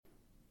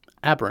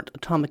Aberrant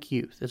Atomic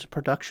Youth is a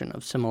production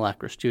of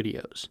Simulacra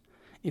Studios.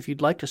 If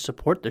you'd like to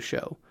support the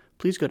show,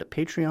 please go to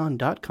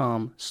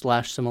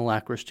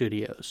patreon.com/Simulacra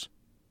Studios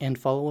and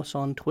follow us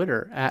on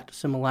Twitter at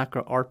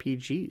Simulacra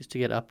RPGs to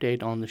get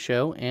update on the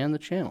show and the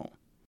channel.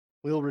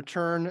 We'll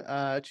return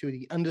to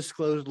the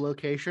undisclosed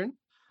location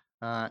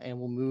and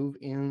we'll move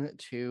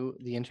into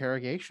the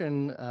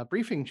interrogation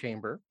briefing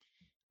chamber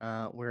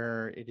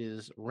where it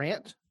is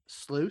Rant,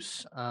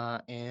 Sluice,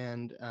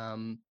 and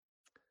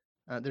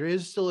there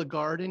is still a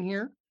guard in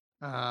here,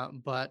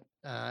 but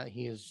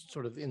he is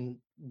sort of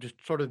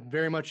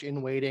very much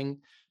in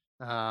waiting,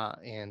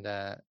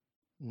 and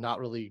not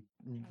really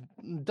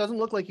doesn't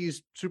look like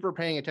he's super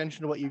paying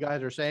attention to what you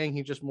guys are saying.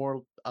 He's just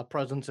more a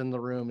presence in the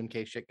room in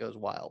case shit goes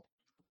wild.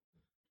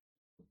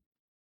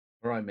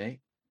 All right, mate.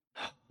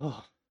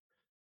 Oh,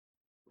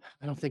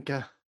 I don't think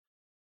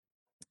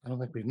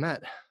we've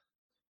met.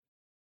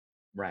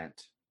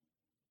 Rant.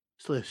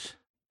 Sluice.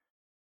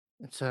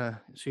 It's so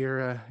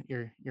you're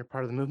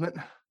part of the movement?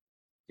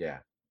 Yeah.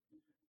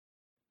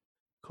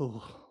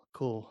 Cool.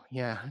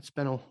 Yeah, it's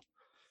been a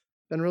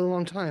really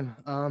long time.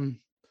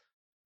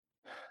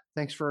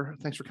 Thanks for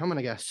coming,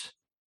 I guess.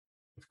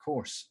 Of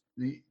course.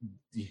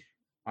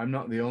 I'm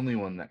not the only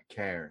one that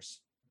cares.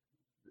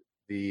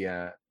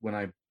 When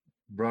I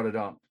brought it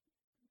up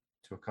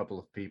to a couple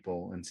of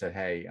people and said,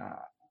 "Hey,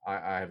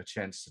 I have a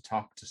chance to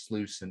talk to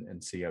Sluice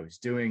and see how he's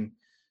doing,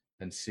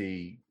 and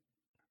see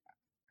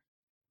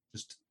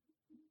just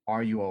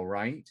are you all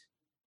right?"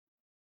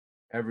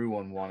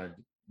 Everyone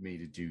wanted me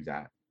to do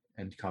that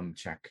and come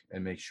check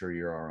and make sure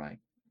you're all right.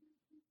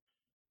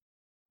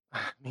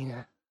 I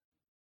mean,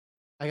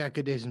 I got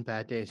good days and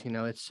bad days. You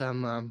know, it's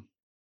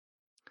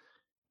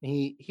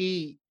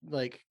he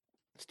like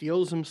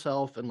steals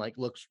himself and like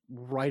looks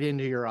right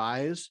into your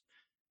eyes,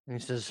 and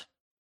he says,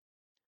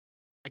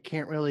 "I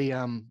can't really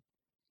I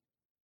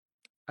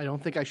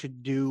don't think I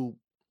should do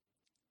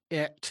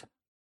it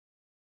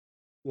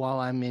while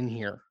I'm in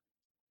here,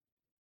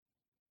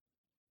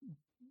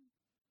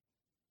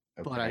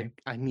 but Okay.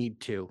 I need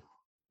to."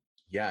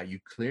 Yeah, you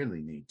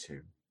clearly need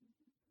to.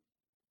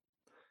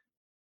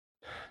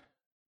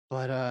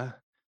 But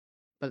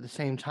at the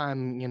same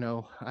time, you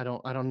know, I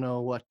don't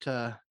know what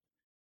I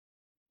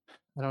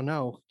don't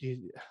know.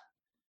 The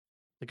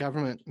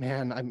government,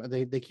 man,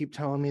 they keep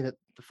telling me that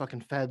the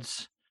fucking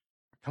feds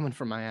are coming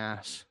for my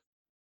ass,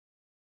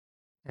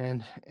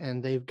 and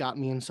they've got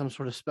me in some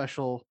sort of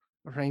special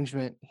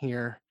arrangement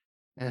here,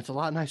 and it's a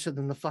lot nicer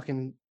than the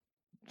fucking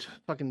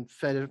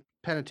fed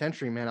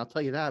penitentiary, man. I'll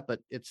tell you that,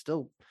 but it's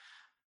still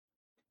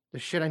the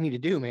shit I need to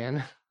do,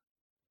 man.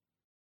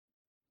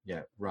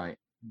 Yeah, right.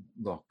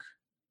 Look,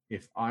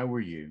 if I were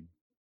you,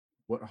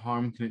 what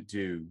harm can it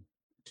do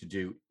to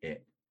do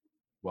it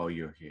while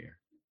you're here?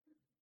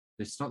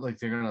 It's not like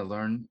they're going to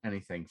learn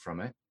anything from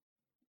it.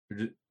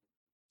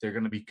 They're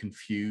going to be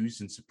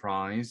confused and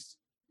surprised.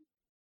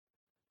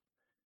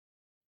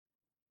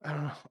 I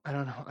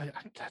don't know.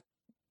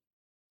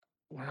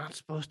 We're not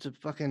supposed to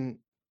fucking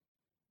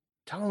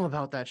tell them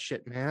about that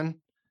shit,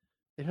 man.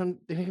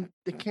 They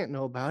can't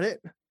know about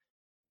it.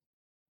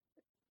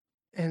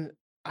 And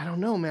I don't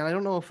know, man. I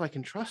don't know if I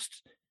can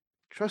trust.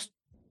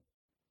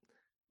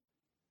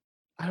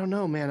 I don't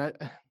know, man.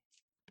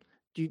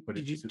 But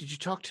it's Did you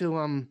talk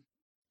to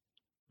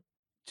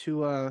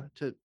the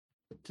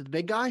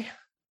big guy?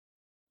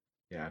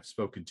 Yeah, I've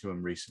spoken to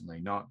him recently,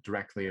 not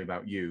directly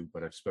about you,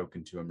 but I've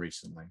spoken to him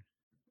recently.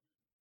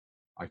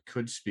 I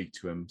could speak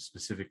to him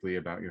specifically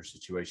about your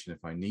situation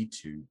if I need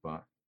to,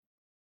 but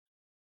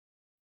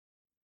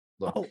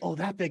look. Oh,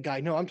 that big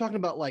guy. No, I'm talking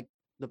about like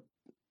the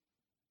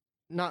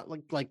not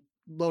like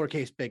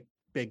lowercase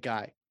big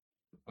guy.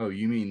 Oh,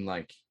 you mean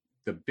like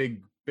the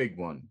big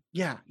one?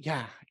 Yeah.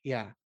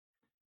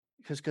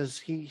 Because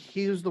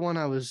he was the one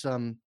I was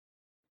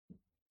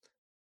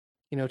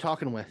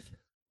talking with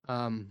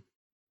um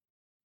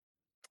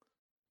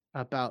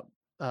about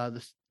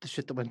the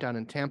shit that went down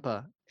in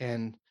Tampa,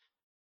 and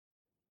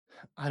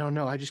I don't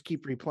know. I just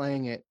keep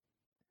replaying it.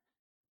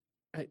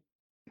 I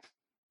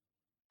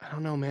I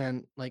don't know,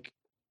 man. Like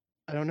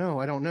I don't know.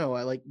 I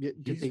like did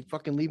He's they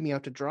fucking leave me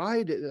out to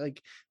dry?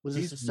 Like was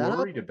this a he's setup?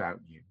 worried about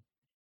you.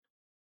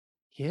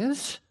 He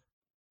is?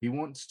 He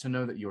wants to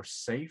know that you're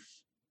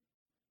safe,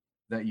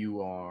 that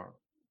you are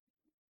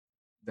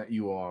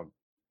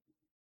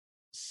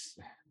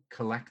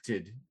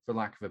collected, for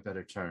lack of a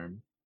better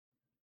term.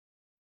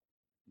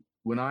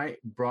 When I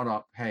brought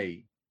up,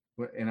 hey,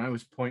 and I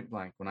was point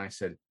blank when I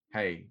said,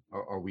 hey,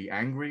 are we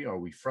angry? Are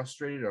we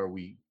frustrated? Are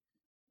we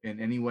in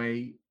any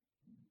way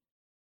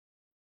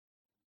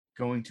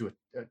going to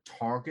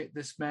target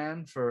this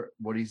man for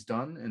what he's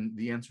done? And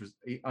the answer is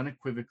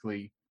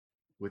unequivocally,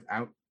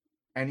 without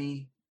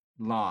any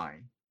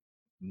lie,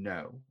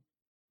 no.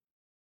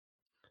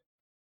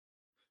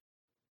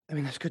 I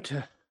mean, that's good to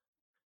know.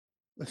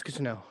 That's good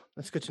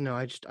to know.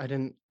 I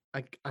didn't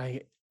I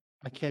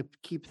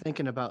keep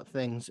thinking about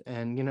things,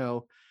 and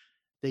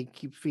they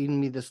keep feeding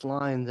me this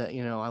line that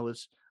I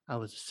was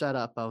a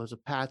setup, I was a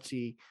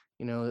patsy,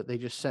 that they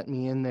just sent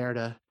me in there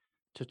to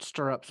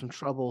stir up some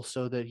trouble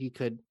so that he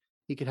could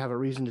he could have a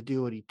reason to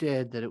do what he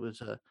did, that it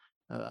was a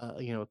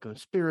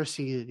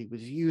conspiracy, that he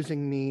was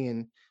using me.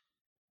 And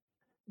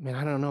man,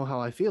 I don't know how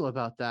I feel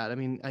about that. I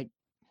mean,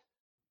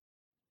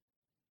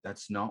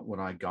 That's not what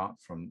I got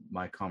from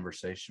my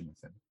conversation with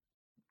him.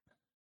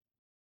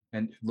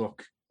 And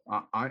look,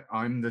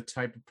 I'm the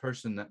type of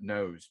person that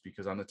knows,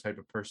 because I'm the type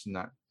of person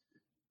that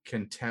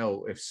can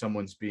tell if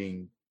someone's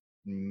being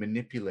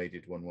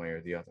manipulated one way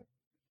or the other.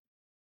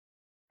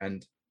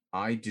 And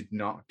I did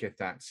not get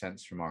that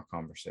sense from our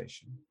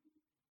conversation.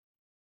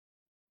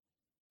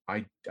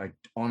 I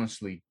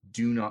honestly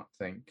do not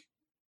think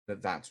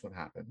that that's what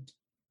happened.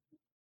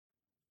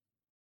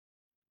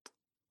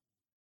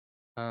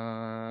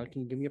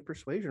 can you give me a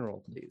persuasion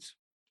roll, please?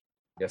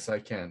 Yes, I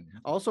can.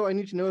 Also, I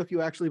need to know if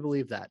you actually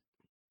believe that.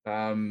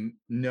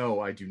 No,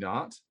 I do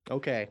not.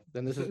 Okay,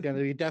 then this is going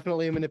to be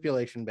definitely a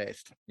manipulation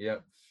based.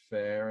 Yep,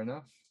 fair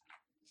enough.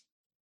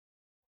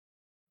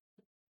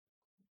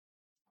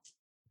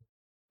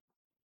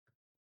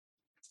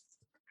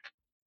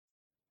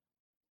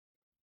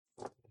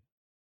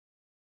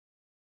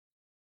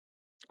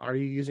 Are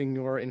you using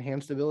your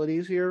enhanced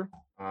abilities here?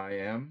 I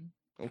am.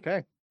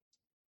 Okay.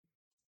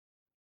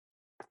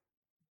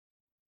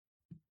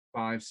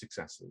 5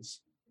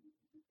 successes.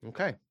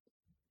 Okay.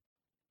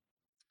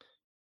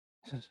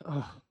 Says,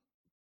 oh,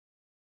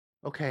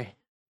 okay.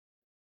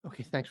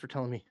 Okay, thanks for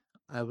telling me.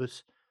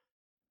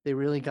 They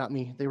really got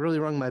me. They really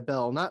rung my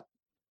bell. Not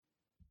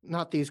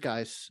these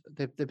guys.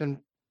 They've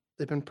been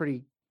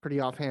pretty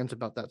off hands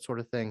about that sort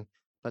of thing.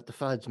 But the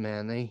Fuds,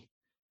 man,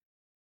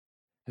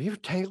 have you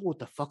ever tangled with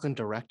the fucking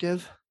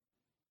directive?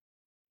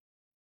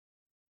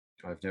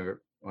 I've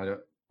never. I don't.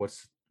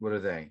 What are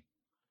they?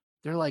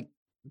 They're like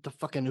the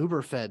fucking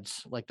Uber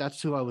Feds. Like that's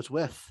who I was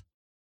with.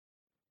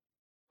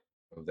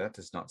 Oh, that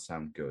does not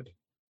sound good.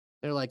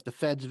 They're like the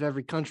feds of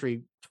every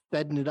country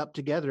fedding it up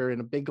together in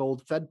a big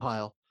old Fed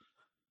pile.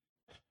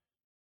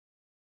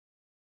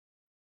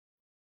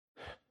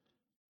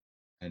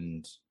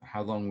 And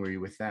how long were you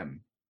with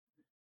them?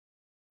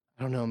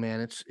 I don't know, man.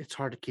 It's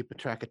hard to keep a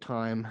track of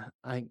time.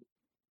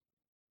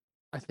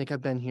 I think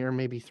I've been here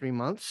maybe 3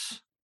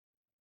 months.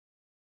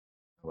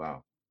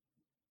 Wow.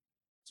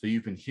 So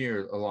you've been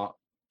here a lot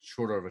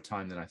shorter of a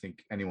time than I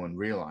think anyone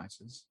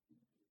realizes.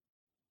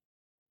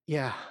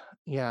 Yeah,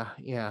 yeah.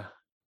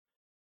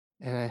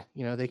 And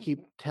they keep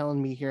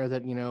telling me here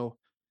that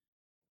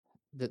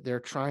that they're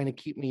trying to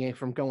keep me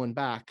from going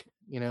back.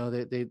 They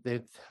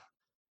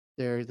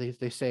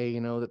say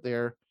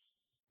that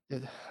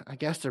I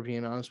guess they're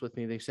being honest with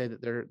me. They say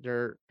that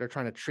they're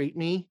trying to treat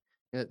me.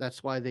 And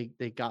that's why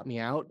they got me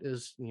out.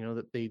 Is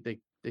that they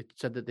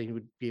said that they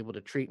would be able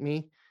to treat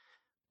me,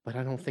 but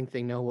I don't think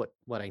they know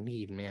what I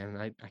need, man.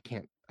 I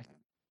can't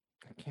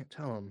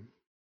tell them.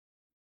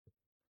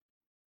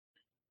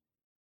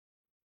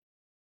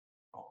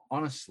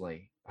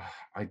 Honestly,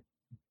 I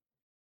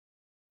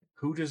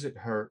who does it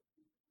hurt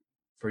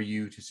for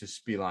you to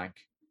just be like,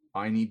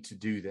 I need to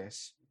do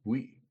this?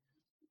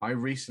 I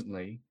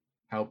recently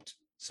helped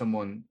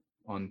someone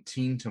on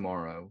Team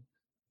Tomorrow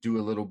do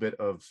a little bit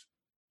of,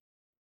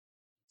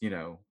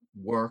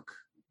 work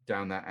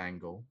down that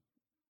angle.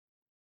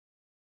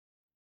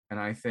 And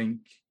I think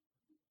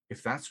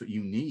if that's what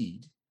you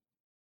need,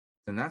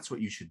 then that's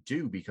what you should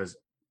do, because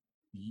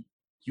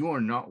you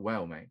are not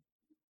well, mate.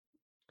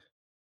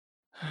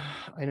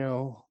 I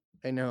know,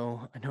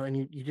 and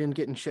you didn't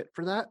get in shit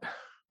for that,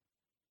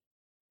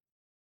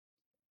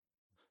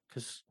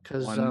 because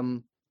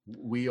One,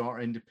 we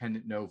are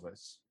independent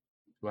novas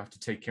who have to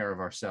take care of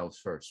ourselves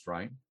first,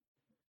 right?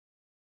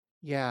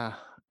 yeah,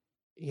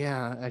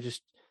 yeah.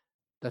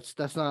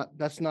 That's not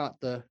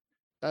that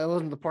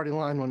wasn't the party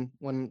line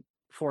when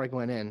before I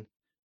went in.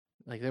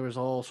 Like there was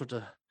all sorts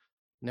of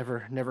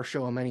never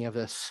show them any of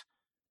this.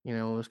 It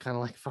was kind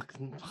of like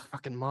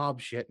fucking mob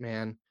shit,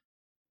 man.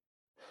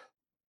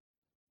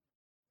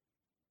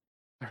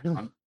 I really,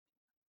 I'm,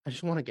 I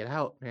just want to get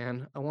out,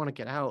 man. I want to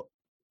get out,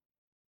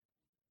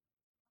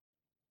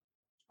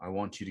 I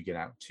want you to get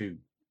out too.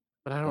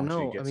 but I I don't want you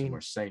to know. I get somewhere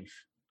mean,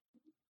 safe.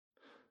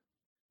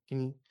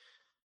 can you?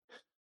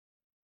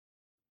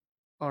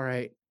 All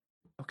right.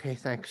 Okay,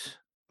 thanks.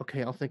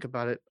 Okay, I'll think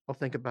about it. I'll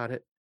think about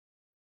it.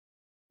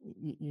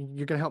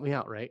 You're gonna help me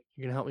out, right?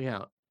 You're gonna help me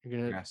out.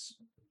 Yes,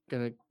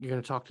 You're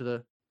gonna talk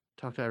to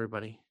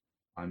everybody.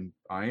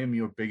 I am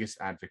your biggest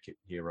advocate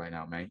here right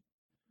now, mate.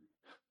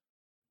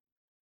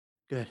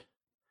 Good,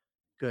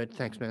 good.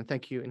 Thanks, man.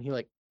 Thank you. And he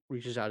like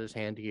reaches out his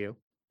hand to you.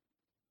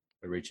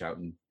 I reach out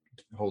and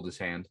hold his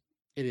hand.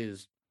 It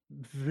is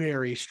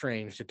very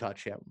strange to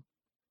touch him.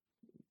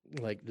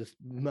 Like this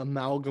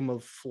amalgam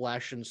of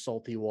flesh and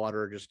salty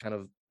water just kind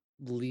of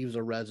leaves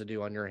a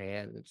residue on your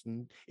hand.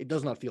 It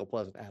does not feel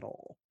pleasant at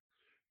all.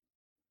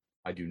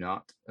 I do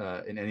not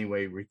in any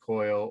way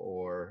recoil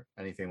or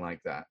anything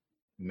like that.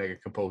 Mega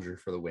composure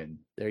for the win.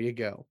 There you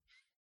go.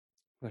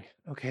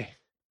 Okay.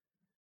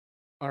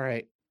 All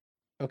right.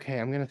 Okay,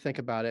 I'm gonna think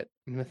about it.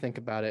 I'm gonna think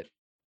about it.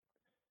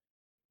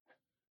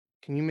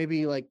 Can you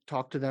maybe like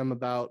talk to them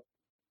about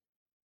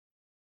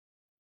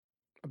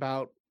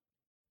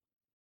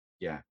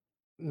Yeah,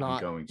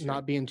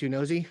 not being too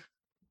nosy.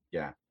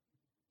 Yeah.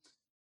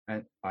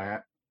 And I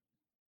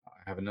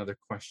have another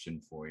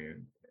question for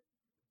you.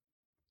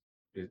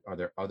 Are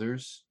there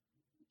others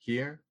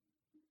here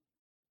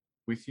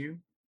with you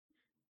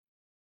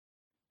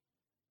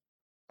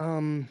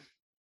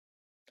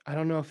I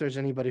don't know if there's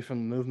anybody from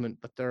the movement,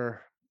 but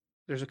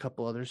there's a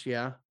couple others.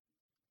 Yeah.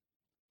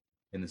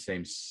 in the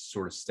same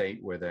sort of state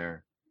where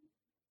they're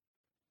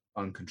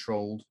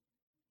uncontrolled?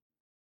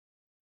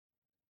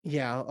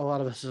 Yeah, a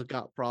lot of us have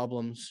got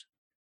problems.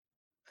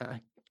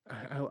 I,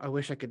 I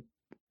wish I could.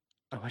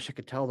 I wish I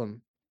could tell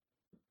them,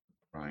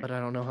 Right. but I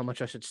don't know how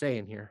much I should say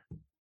in here.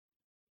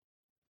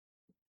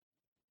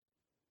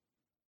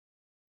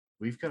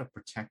 We've got to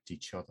protect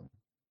each other.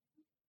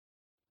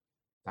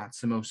 That's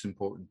the most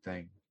important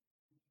thing.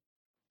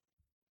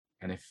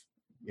 And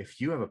if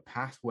you have a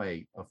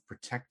pathway of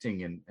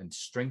protecting and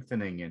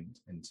strengthening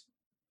and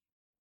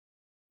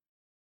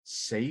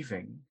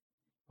saving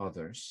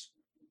others,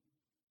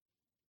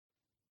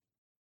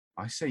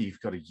 I say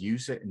you've got to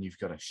use it and you've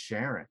got to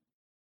share it.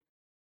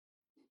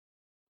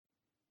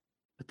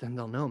 But then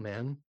they'll know,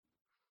 man.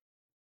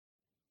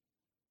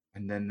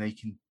 And then they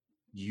can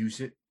use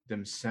it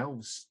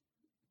themselves.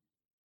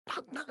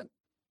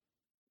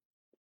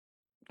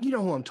 You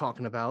know who I'm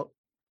talking about.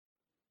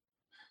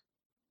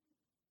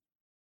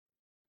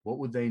 What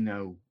would they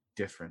know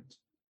different?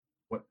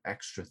 What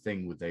extra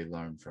thing would they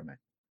learn from it?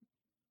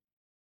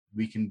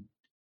 We can.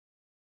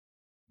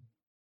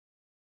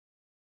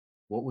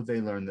 What would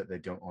they learn that they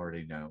don't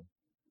already know,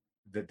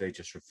 that they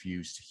just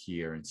refuse to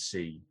hear and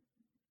see?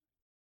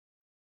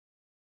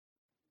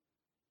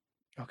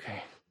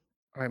 Okay.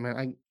 All right,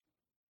 man.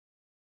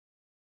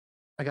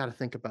 I got to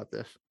think about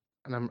this,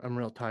 and I'm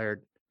real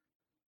tired.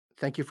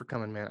 Thank you for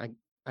coming, man.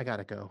 I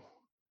gotta go.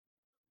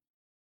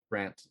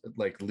 Brant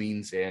like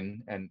leans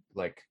in and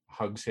like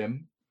hugs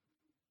him.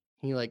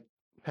 He like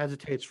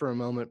hesitates for a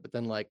moment, but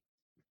then like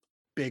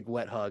big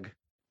wet hug.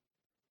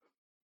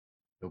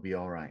 You'll be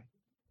all right.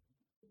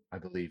 I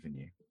believe in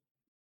you.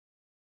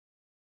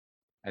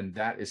 And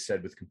that is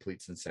said with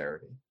complete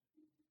sincerity.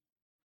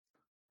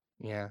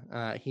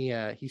 Yeah.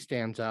 He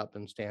stands up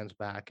and stands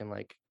back and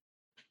like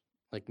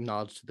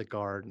nods to the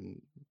guard, and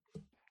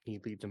he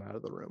leads him out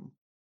of the room.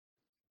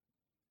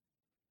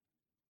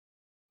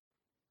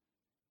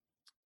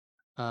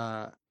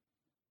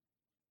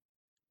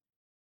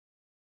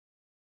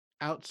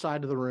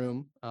 Outside of the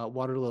room,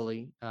 Water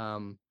Lily,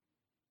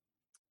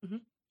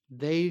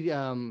 they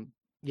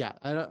yeah,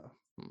 I don't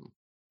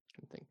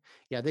think.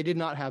 Yeah, they did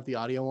not have the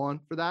audio on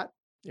for that.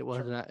 It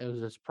wasn't. It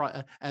was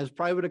as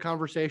private a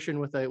conversation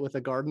with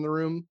a guard in the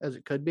room as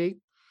it could be.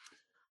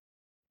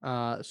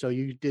 So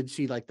you did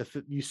see like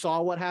you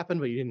saw what happened,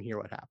 but you didn't hear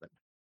what happened.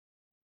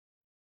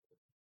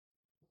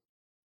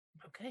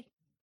 Okay.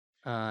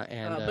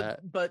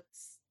 But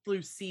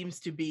Blue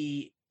seems to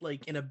be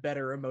like in a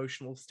better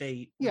emotional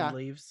state when yeah, he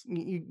leaves.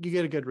 you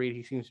get a good read.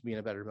 He seems to be in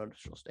a better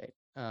emotional state.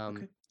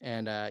 Okay.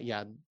 And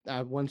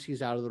once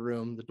he's out of the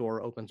room, the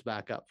door opens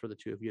back up for the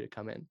two of you to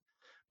come in.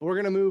 But we're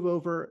going to move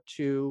over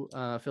to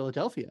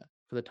Philadelphia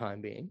for the time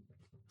being.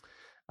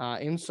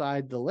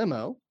 Inside the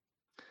limo,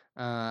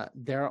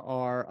 there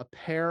are a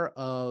pair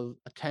of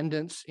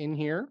attendants in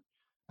here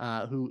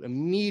who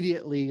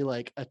immediately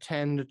like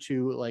attend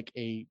to like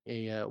a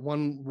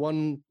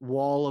one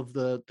wall of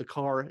the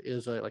car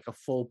is like a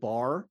full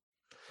bar,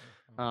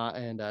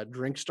 and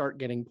drinks start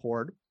getting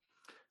poured.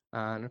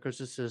 And of course,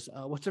 this is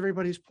what's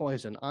everybody's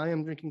poison? I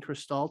am drinking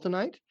Cristal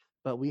tonight,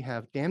 but we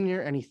have damn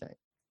near anything.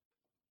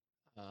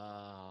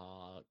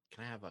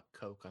 Can I have a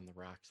Coke on the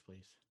rocks,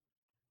 please?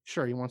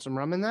 Sure, you want some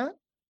rum in that?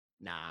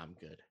 Nah, I'm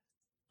good.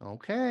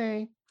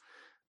 Okay.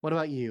 What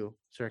about you,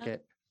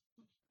 Circuit?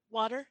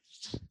 Water.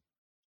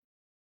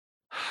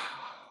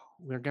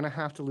 We're gonna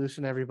have to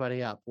loosen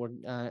everybody up.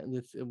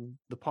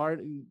 The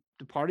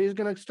party is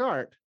gonna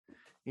start.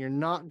 You're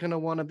not gonna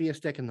want to be a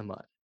stick in the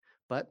mud,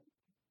 but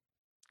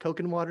Coke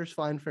and water's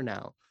fine for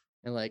now.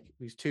 And like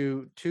these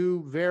two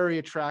very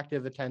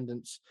attractive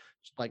attendants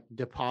just like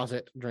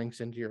deposit drinks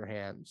into your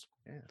hands.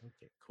 Yeah,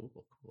 okay,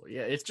 cool.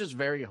 Yeah, it's just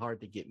very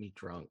hard to get me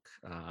drunk.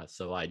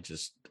 So I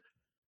just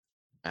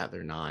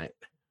rather not.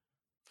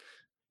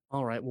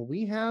 All right. Well,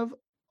 we have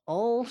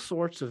all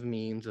sorts of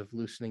means of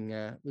loosening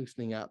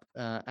up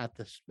at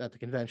the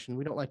convention.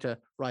 We don't like to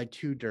ride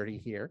too dirty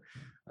here,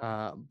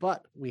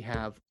 but we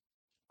have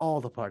all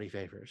the party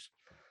favors.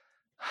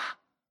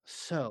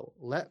 So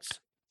let's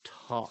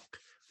talk.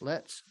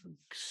 Let's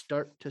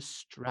start to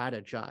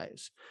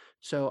strategize.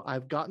 So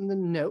I've gotten the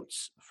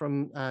notes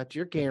from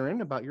dear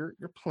Garen about your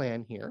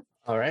plan here.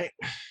 All right.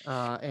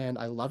 And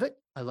I love it.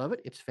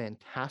 It's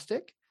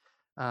fantastic.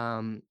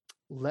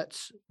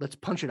 Let's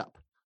punch it up.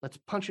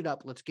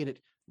 Let's get it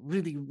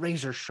really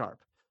razor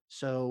sharp.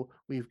 So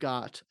we've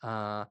got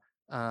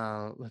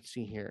let's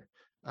see here.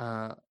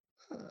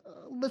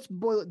 Let's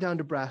boil it down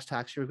to brass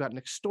tacks here. We've got an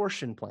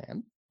extortion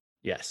plan.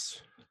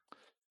 Yes.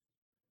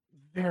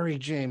 Very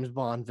James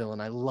Bond villain.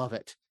 I love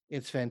it.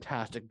 It's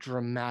fantastic,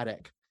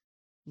 dramatic.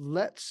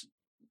 Let's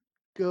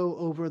go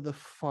over the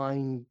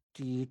fine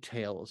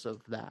details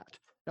of that.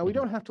 Now, we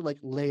don't have to like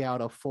lay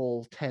out a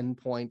full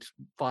 10-point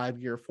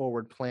 5-year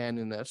forward plan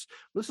in this.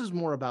 This is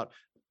more about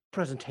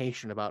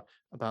presentation,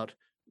 about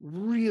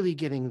really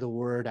getting the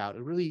word out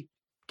and really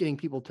getting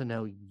people to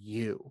know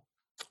you.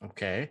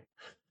 Okay.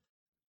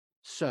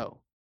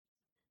 So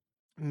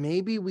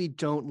maybe we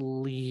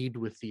don't lead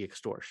with the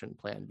extortion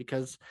plan,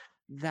 because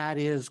that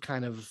is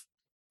kind of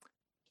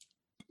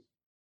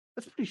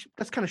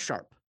that's kind of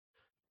sharp.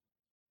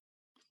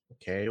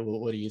 Okay.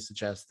 Well, what do you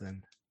suggest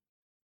then?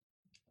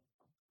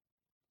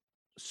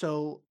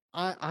 So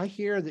I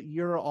hear that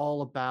you're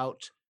all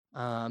about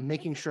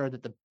making sure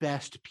that the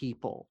best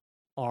people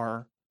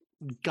are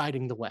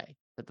guiding the way,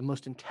 that the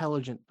most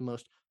intelligent, the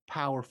most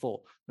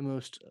powerful, the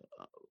most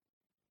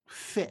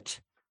fit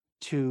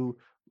to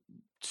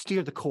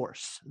steer the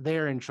course,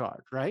 they're in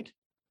charge, right?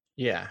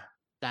 Yeah.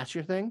 That's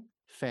your thing?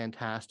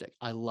 Fantastic.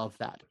 I love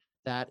that.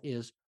 That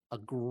is a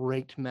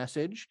great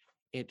message.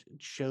 It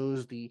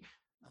shows the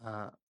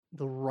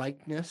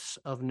rightness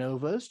of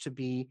Novas to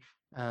be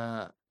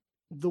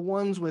the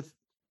ones with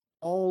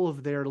all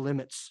of their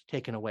limits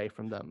taken away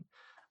from them.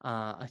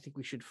 I think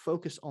we should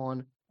focus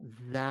on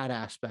that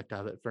aspect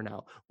of it for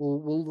now.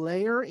 We'll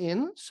layer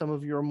in some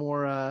of your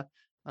more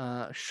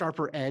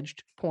sharper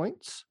edged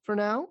points for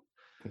now.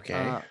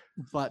 Okay.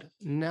 But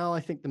now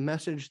I think the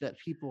message that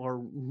people are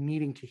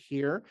needing to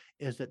hear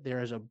is that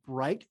there is a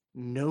bright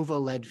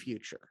Nova-led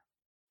future.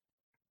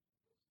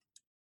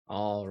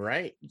 All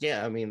right.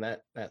 Yeah, I mean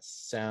that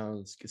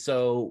sounds good.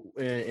 So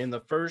in the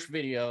first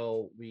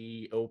video,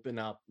 we open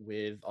up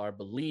with our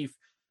belief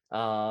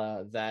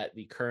that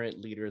the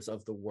current leaders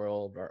of the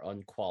world are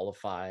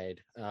unqualified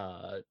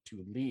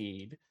to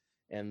lead,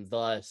 and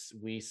thus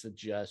we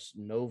suggest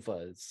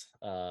Novas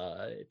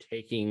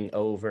taking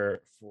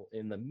over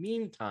in the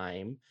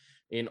meantime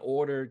in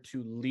order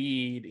to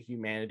lead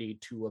humanity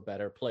to a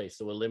better place.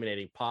 So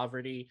eliminating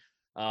poverty,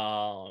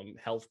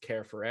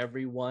 healthcare for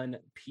everyone,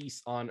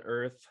 peace on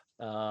earth,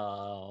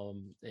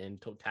 in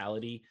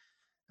totality.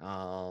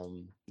 I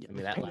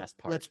mean that last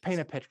part. Let's paint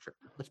a picture.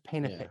 Let's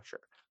paint a Yeah. picture.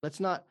 Let's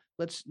not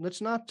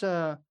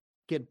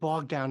get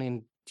bogged down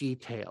in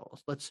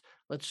details. Let's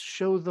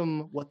show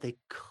them what they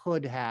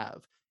could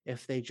have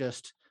if they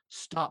just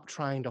stop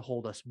trying to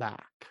hold us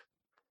back.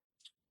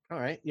 All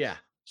right. Yeah.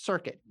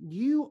 Circuit,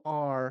 you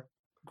are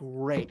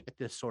great at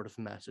this sort of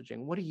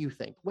messaging. What do you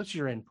think? What's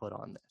your input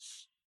on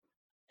this?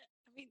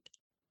 I mean,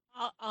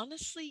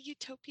 honestly,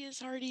 Utopia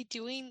is already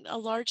doing a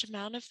large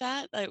amount of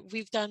that.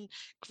 We've done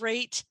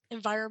great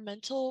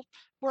environmental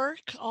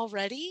work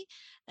already,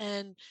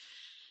 and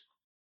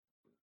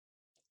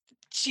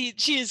she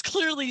is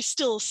clearly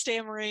still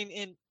stammering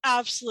and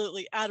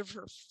absolutely out of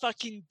her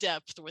fucking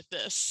depth with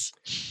this.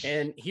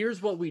 And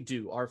here's what we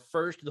do.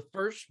 The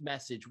first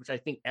message, which I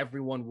think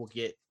everyone will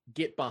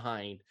get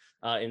behind,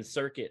 and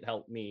Circuit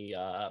helped me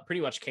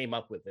pretty much came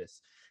up with this,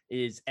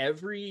 is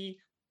every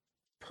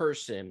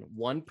person,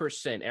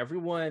 1%,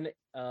 everyone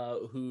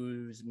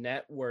whose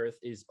net worth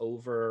is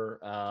over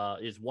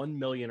is 1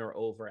 million or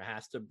over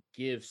has to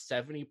give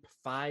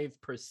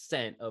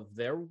 75% of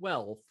their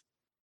wealth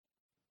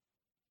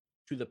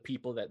to the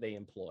people that they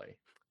employ.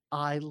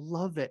 I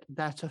love it.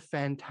 That's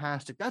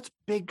that's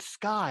big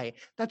sky.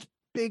 That's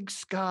big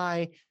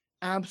sky.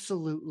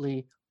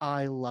 Absolutely.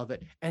 I love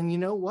it. And you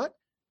know what?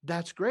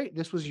 That's great.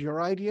 This was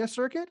your idea,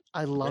 Circuit.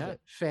 I love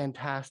it.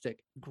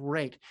 Fantastic.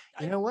 Great.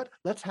 You know what?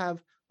 Let's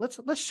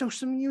show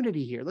some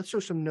unity here. Let's show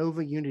some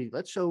Nova unity.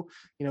 Let's show,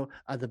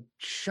 the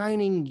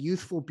shining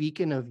youthful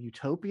beacon of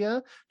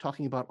Utopia,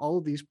 talking about all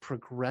of these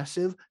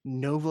progressive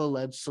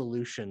Nova-led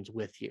solutions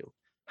with you.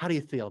 How do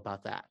you feel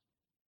about that?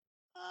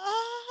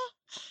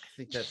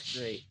 I think that's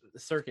great.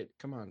 Circuit,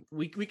 come on.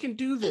 We can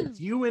do this.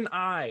 You and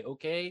I,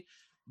 okay?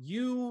 I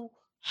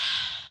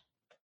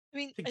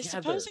mean, together. I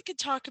suppose I could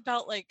talk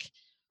about like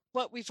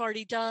what we've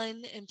already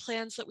done and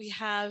plans that we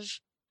have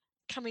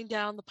coming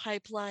down the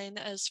pipeline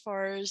as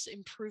far as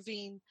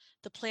improving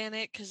the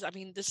planet, because I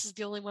mean this is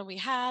the only one we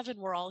have and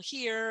we're all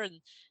here,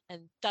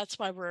 and that's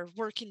why we're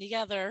working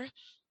together.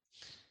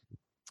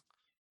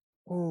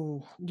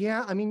 Oh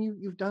yeah, I mean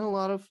you've done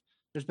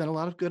there's been a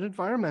lot of good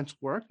environmental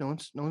work. No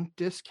one's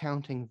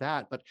discounting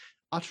that, but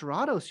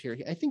Atarado's here.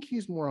 I think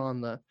he's more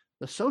on the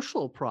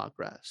social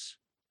progress.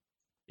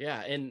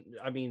 Yeah, and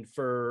I mean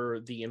for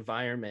the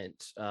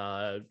environment,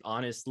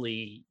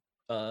 honestly,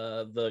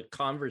 the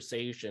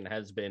conversation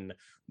has been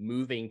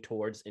moving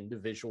towards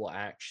individual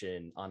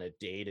action on a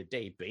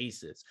day-to-day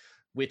basis,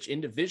 which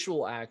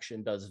individual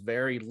action does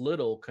very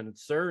little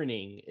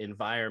concerning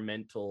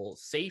environmental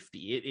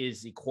safety. It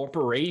is the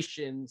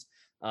corporations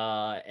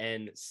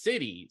and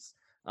cities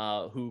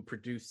who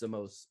produce the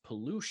most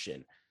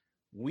pollution.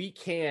 We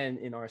can,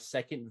 in our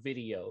second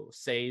video,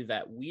 say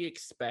that we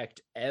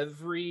expect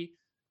every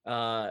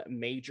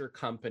major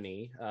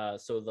company,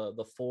 so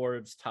the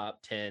Forbes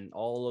top 10,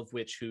 all of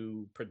which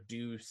who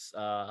produce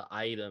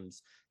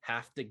items,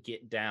 have to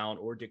get down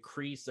or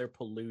decrease their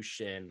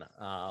pollution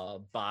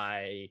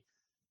by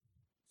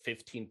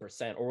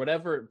 15% or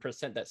whatever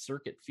percent that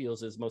Circuit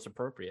feels is most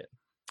appropriate.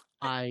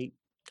 I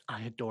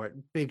adore it.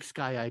 Big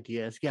sky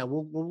ideas. Yeah,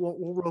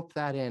 we'll rope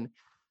that in.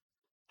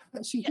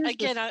 See, here's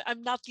Again,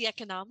 I'm not the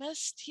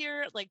economist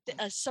here. Like,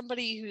 as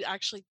somebody who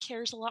actually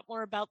cares a lot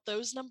more about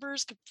those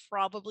numbers could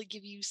probably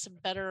give you some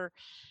better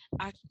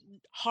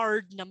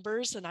hard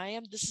numbers than I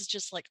am. This is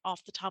just like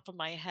off the top of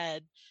my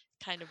head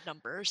kind of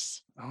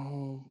numbers.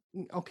 Oh,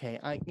 okay.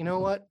 You know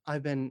what?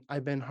 I've been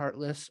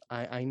heartless.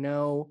 I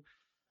know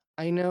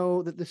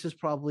that this is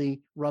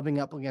probably rubbing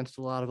up against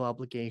a lot of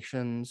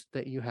obligations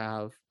that you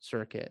have,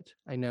 Circuit.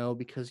 I know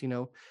because,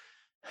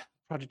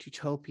 Project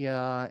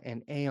Utopia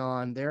and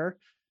Aeon, they're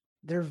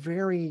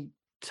very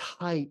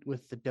tight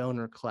with the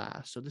donor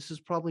class. So this is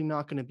probably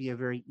not going to be a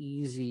very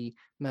easy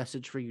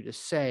message for you to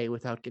say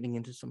without getting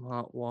into some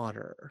hot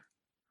water.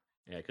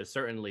 Yeah, because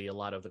certainly a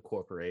lot of the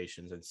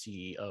corporations and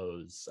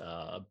CEOs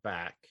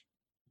back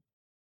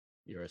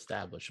your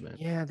establishment.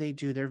 Yeah, they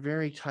do. They're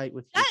very tight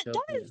with That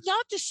Utopia. is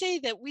not to say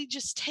that we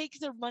just take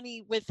their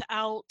money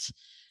without,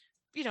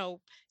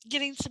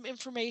 getting some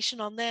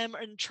information on them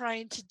and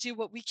trying to do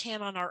what we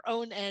can on our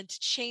own end to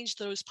change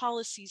those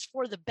policies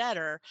for the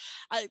better.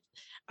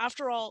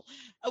 After all,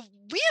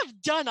 we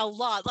have done a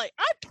lot. Like,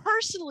 I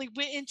personally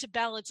went into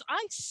Balance.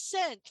 I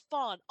sent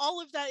Fawn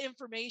all of that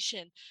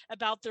information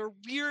about their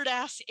weird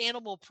ass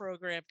animal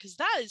program because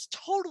that is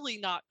totally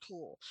not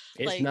cool.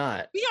 It's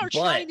not. We are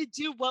trying to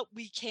do what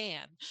we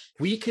can.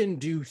 We can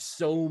do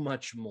so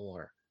much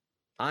more.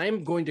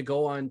 I'm going to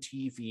go on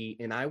TV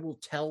and I will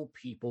tell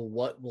people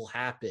what will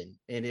happen.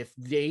 And if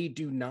they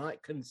do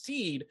not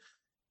concede,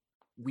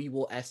 we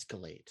will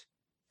escalate.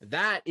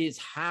 That is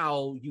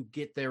how you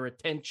get their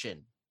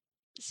attention.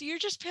 So you're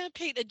just going to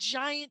paint a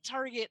giant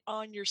target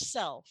on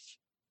yourself.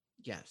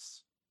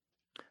 Yes.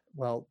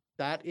 Well,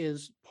 that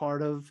is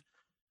part of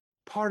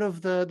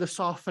the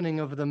softening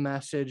of the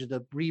message,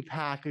 the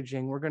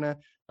repackaging. We're gonna,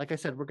 like I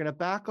said, we're gonna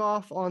back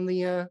off on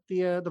the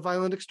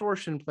violent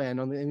extortion plan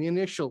on the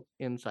initial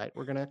insight.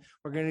 We're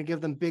gonna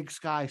give them big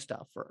sky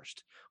stuff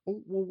first.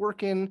 We'll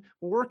work in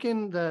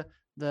the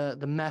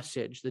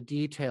message, the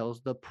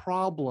details, the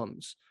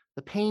problems,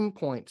 the pain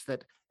points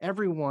that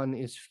everyone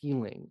is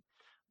feeling.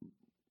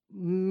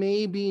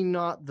 Maybe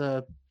not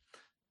the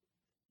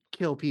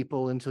kill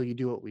people until you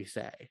do what we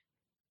say.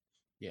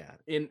 Yeah.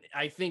 And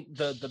I think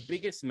the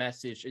biggest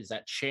message is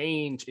that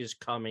change is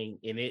coming,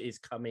 and it is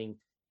coming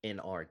in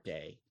our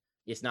day.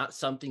 It's not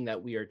something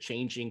that we are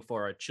changing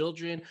for our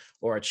children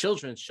or our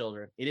children's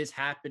children. It is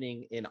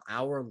happening in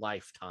our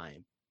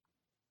lifetime.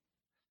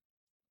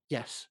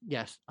 Yes,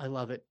 I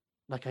love it.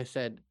 Like I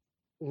said,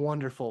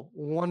 wonderful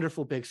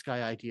big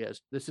sky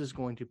ideas. This is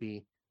going to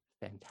be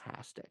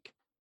fantastic.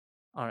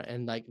 All right,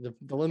 and like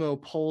the limo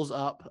pulls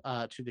up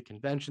to the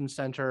convention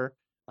center.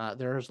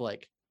 There's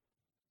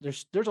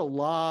a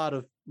lot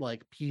of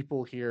like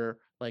people here,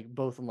 like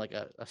both in like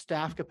a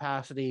staff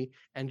capacity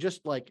and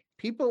just like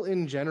people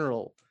in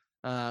general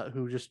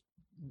who just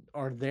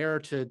are there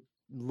to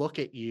look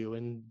at you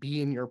and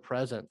be in your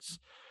presence.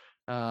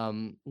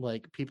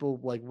 Like people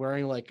like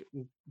wearing like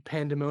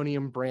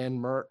Pandemonium brand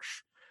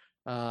merch,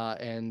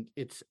 and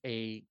it's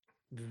a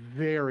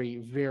very,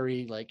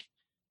 very like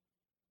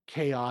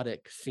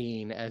chaotic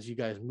scene as you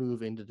guys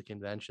move into the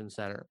convention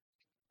center.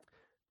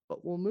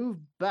 But we'll move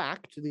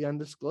back to the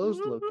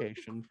undisclosed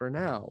location for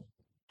now,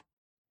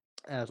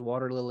 as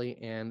Water Lily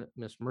and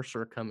Miss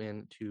Mercer come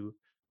in to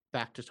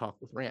back to talk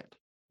with Rand.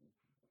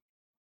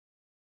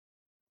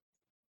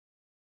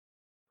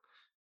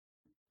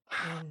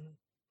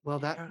 Well,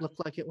 that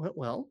looked like it went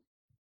well.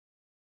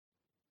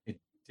 It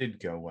did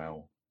go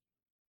well.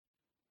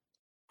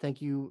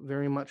 Thank you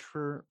very much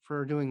for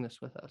doing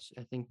this with us.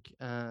 I think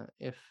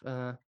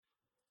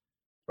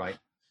Right.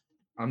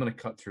 I'm going to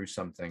cut through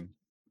something.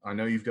 I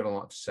know you've got a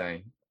lot to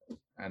say,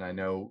 and I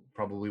know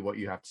probably what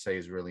you have to say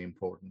is really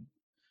important.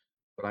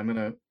 But I'm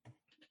going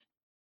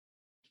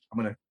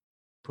to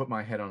put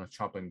my head on a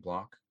chopping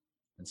block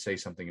and say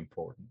something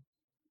important.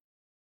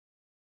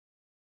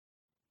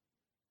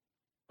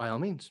 By all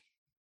means.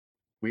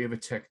 We have a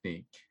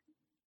technique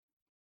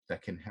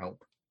that can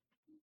help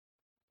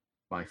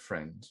my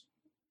friend,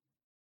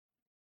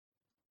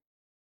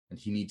 and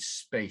he needs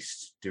space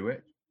to do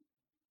it,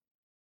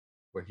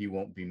 where he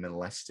won't be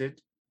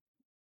molested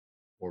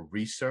or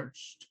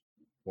researched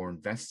or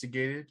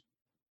investigated,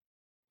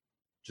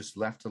 just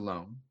left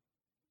alone.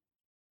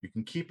 You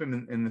can keep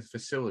him in the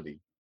facility,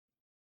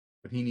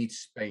 but he needs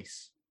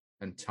space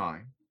and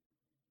time,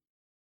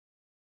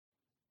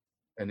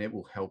 and it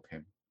will help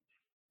him.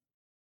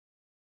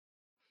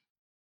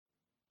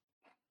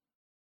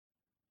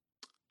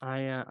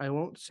 I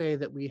won't say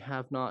that we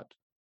have not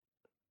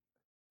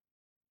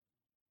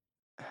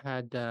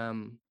had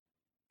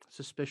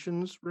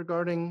suspicions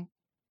regarding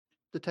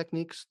the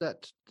techniques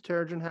that the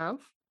Terrigen have.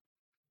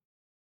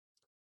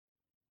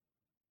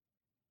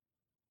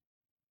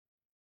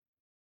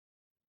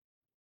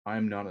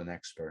 I'm not an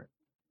expert.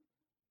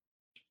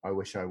 I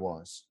wish I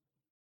was,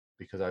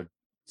 because I'd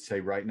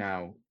say right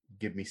now,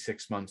 give me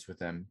 6 months with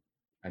him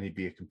and he'd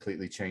be a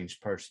completely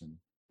changed person.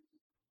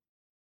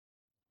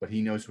 But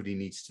he knows what he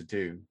needs to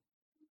do.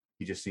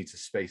 He just needs a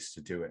space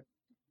to do it.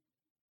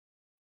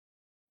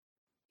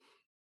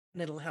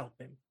 And it'll help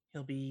him.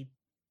 He'll be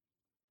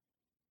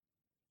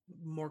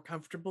more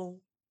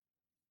comfortable,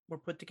 more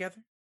put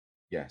together?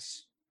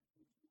 Yes.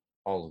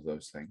 All of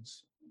those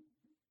things.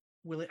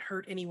 Will it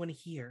hurt anyone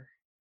here?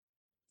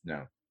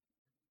 No.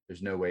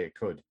 There's no way it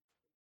could.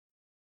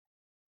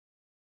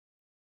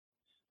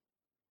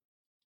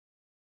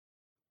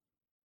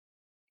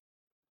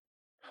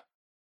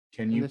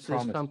 Can And you this is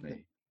promise something-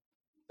 me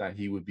that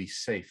he would be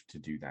safe to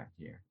do that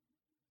here?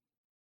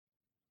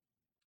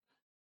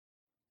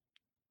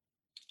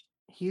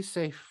 He's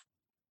safe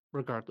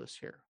regardless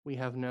here. We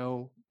have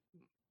no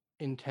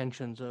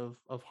intentions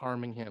of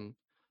harming him.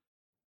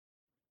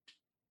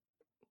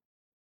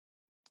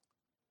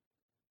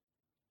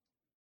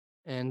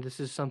 And this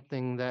is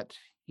something that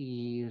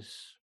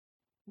he's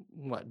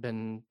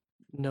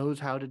knows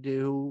how to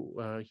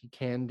do. He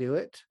can do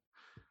it.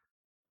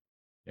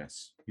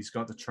 Yes. He's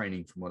got the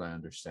training from what I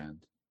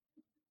understand.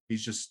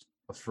 He's just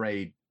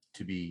afraid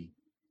to be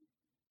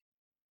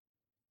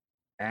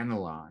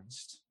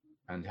analyzed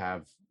and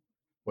have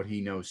what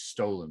he knows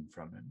stolen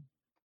from him.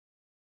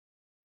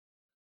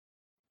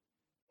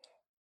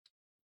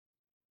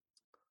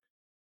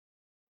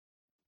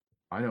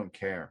 I don't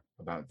care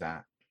about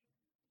that.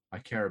 I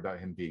care about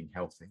him being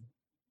healthy.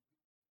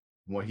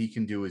 And what he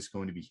can do is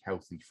going to be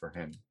healthy for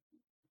him.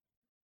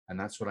 And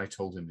that's what I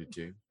told him to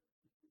do.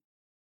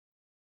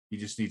 He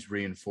just needs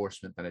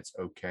reinforcement that it's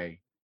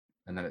okay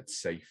and that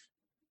it's safe.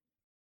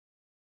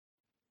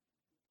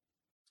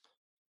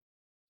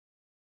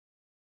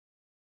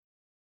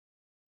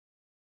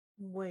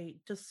 Wait,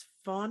 does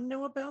Fawn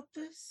know about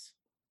this?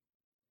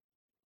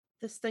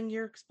 This thing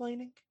you're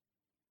explaining?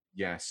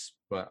 Yes,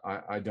 but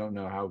I don't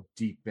know how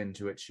deep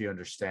into it she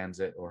understands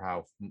it or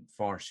how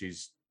far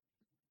she's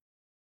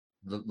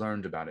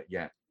learned about it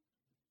yet.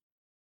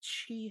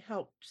 She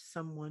helped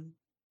someone.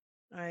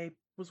 I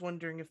was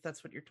wondering if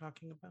that's what you're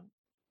talking about.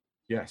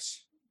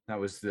 Yes, that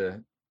was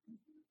the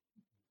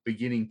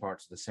beginning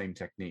parts of the same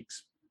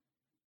techniques.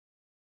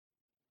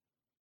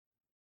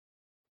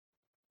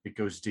 It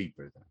goes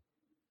deeper, though.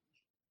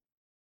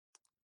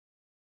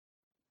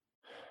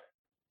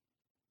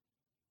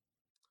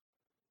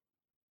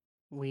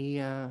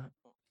 We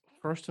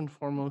first and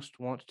foremost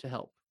want to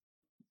help.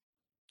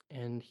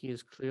 And he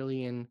is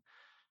clearly in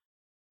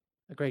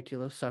a great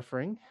deal of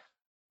suffering.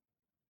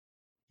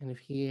 And if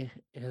he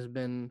has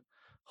been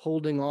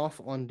holding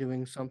off on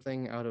doing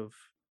something out of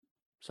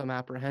some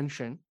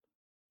apprehension,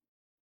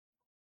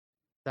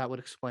 that would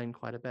explain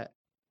quite a bit.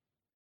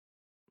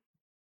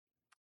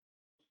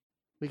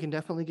 We can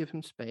definitely give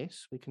him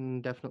space. We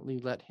can definitely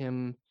let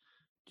him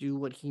do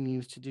what he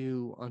needs to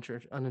do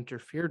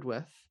uninterfered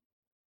with.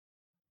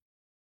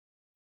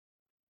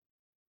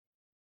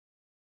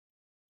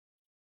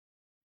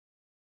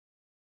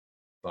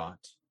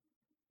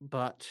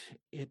 But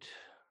it,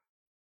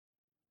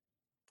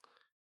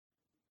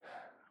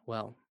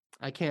 well,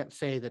 I can't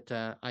say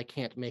that I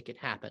can't make it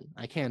happen.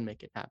 I can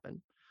make it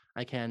happen.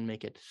 I can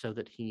make it so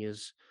that he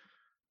is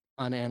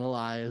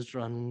unanalyzed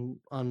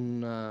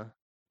or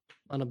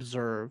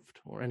unobserved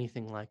or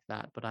anything like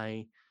that. But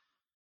I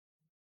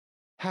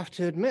have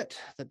to admit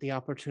that the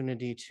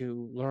opportunity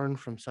to learn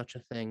from such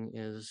a thing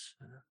is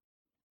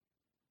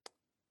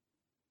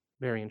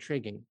very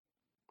intriguing.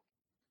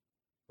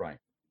 Right.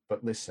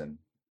 But listen,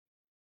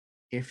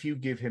 if you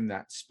give him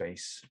that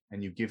space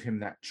and you give him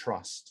that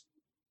trust,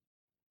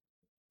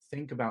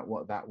 think about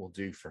what that will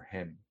do for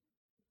him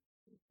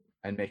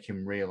and make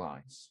him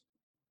realize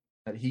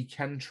that he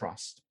can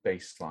trust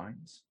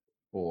baselines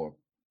or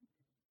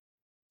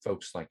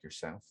folks like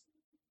yourself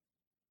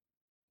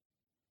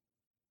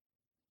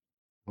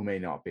who may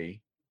not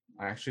be.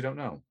 I actually don't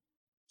know.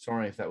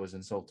 Sorry if that was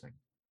insulting.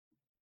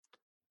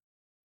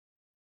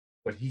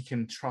 But he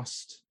can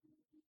trust.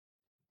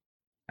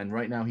 And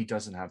right now he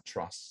doesn't have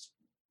trust.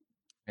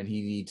 And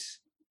he needs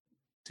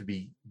to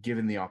be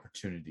given the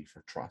opportunity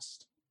for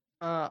trust.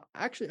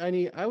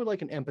 Actually, I would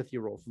like an empathy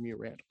roll from you,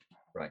 Rand.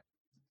 Right.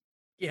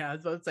 Yeah, I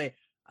was about to say,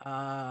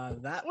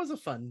 that was a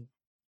fun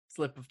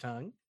slip of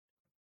tongue.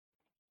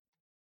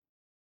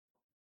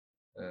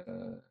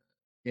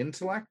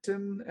 Intellect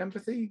and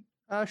empathy?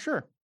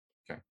 Sure.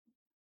 Okay.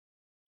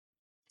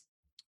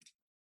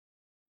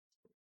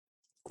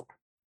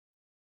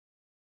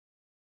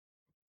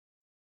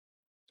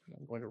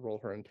 I'm going to roll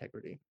her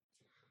integrity.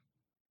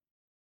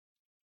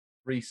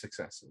 3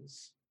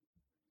 successes.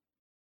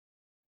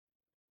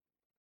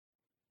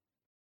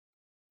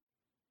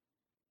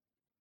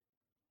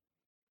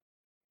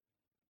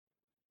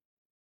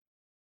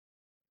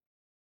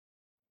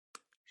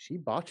 She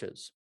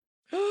botches.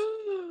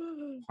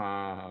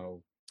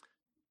 Wow.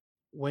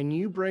 When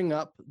you bring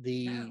up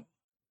the No.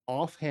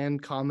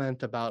 offhand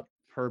comment about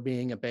her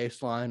being a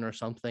baseline or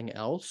something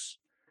else,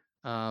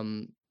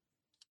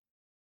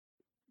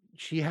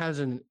 she has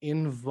an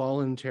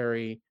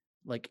involuntary,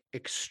 like,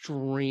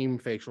 extreme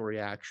facial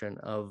reaction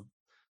of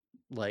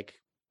like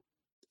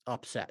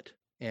upset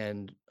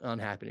and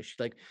unhappiness. She's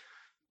like,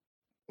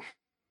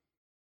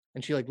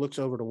 and she like looks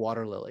over to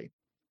Water Lily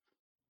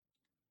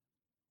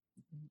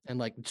and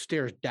like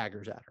stares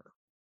daggers at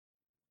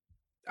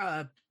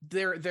her.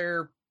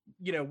 They're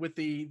with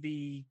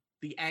the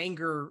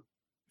anger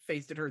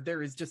phased at her,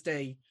 there is just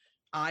a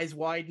eyes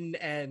widen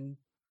and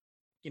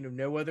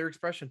no other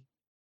expression.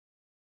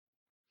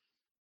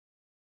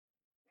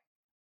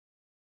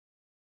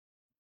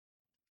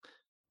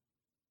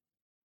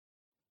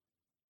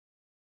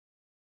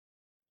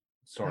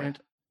 Sorry. Grant,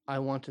 I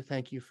want to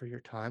thank you for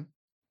your time.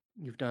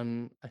 You've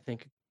done, I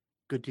think, a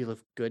good deal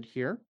of good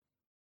here.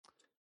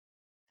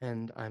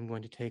 And I'm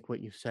going to take what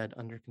you said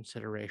under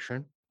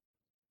consideration.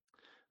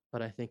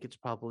 But I think it's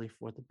probably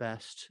for the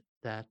best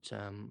that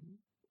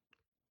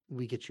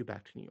we get you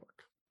back to New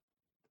York.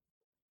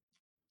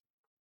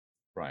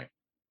 Right.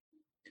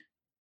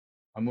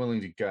 I'm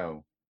willing to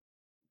go.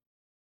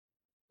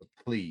 But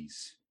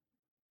please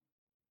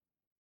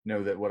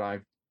know that what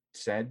I've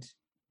said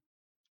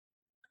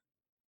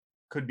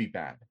could be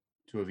bad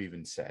to have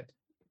even said.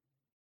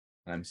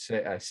 And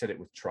I said it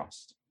with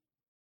trust.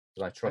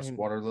 That I trust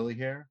Water Lily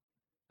here.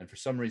 And for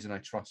some reason I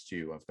trust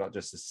you. I've got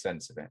just a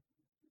sense of it.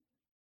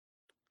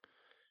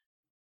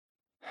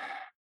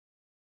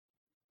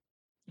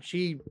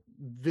 She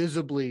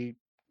visibly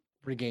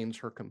regains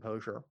her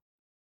composure.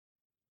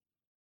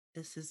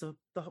 This is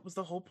that was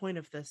the whole point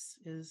of this,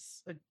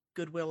 is a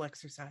goodwill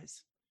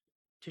exercise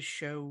to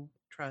show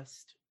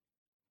trust.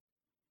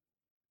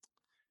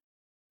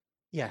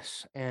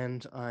 Yes,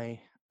 and I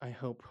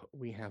hope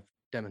we have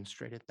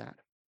demonstrated that.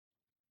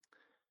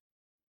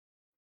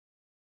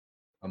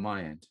 On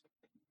my end,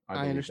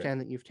 I understand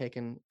that you've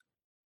taken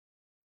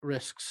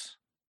risks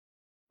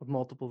of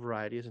multiple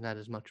varieties, and that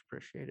is much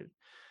appreciated.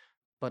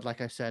 But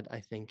like I said, I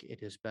think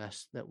it is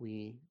best that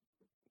we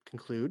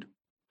conclude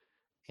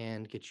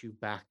and get you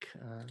back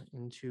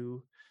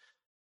into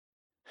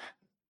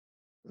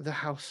the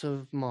House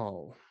of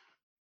Maul.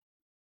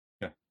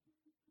 Yeah.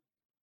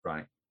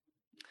 Right.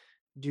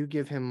 Do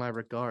give him my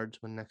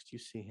regards when next you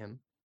see him.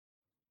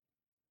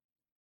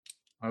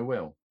 I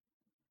will.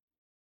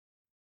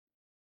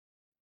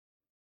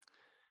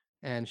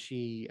 And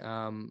she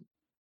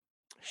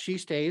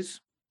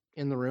stays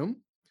in the room,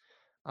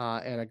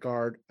 and a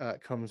guard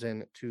comes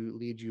in to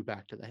lead you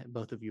back to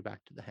both of you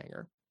back to the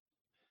hangar.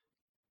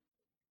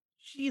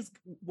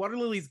 Water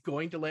Lily's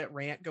going to let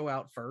Rant go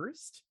out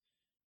first,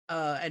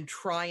 and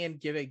try and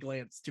give a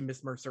glance to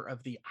Miss Mercer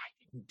of the I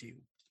didn't do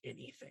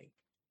anything.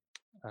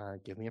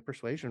 Give me a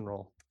persuasion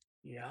roll.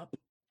 Yep.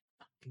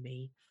 Fuck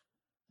me.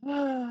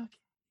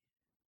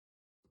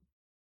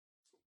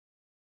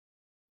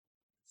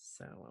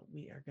 So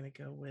we are going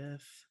to go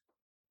with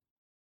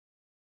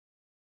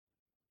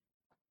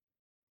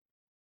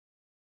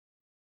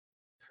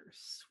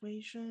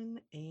persuasion,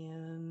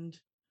 and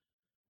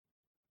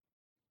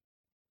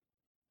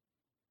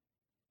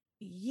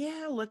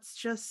yeah, let's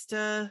just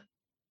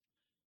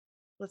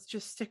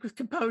stick with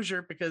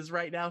composure, because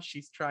right now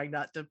she's trying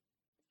not to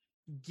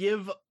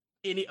give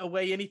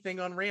anything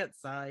on Rant's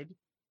side.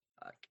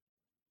 Fuck.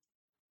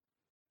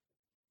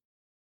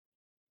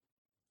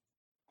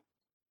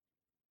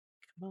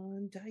 Come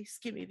on, dice,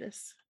 give me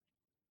this.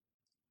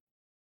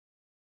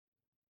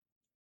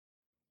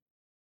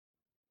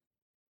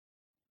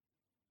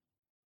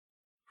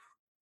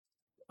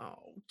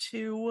 Oh,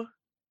 2.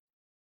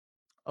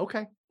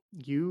 Okay.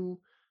 You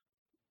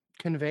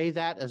convey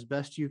that as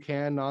best you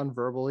can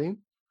non-verbally.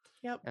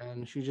 Yep.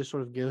 And she just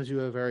sort of gives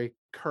you a very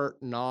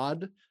curt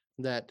nod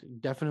that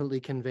definitely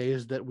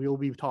conveys that we'll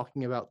be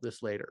talking about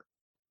this later.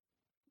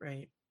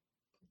 Right.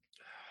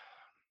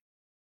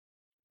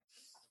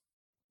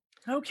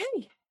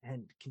 Okay.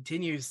 And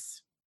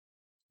continues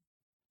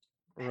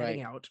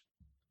heading out.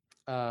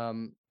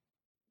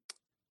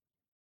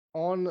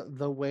 On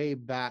the way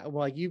back,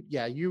 well, you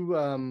get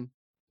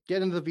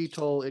into the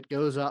VTOL, it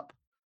goes up,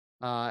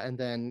 and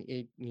then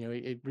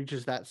it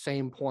reaches that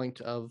same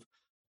point of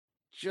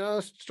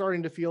just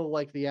starting to feel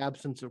like the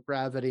absence of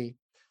gravity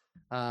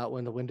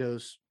when the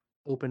windows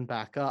open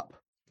back up.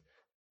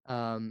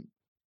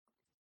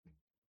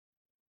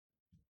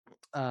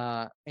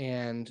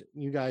 And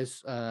you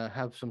guys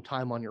have some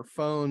time on your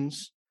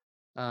phones.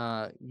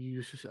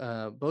 You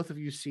both of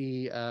you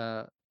see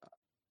a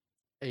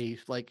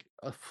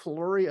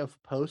flurry of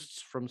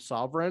posts from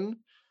Sovereign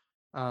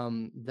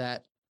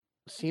that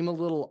seem a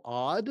little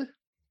odd,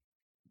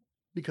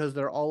 because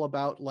they're all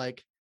about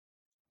like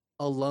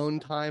alone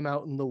time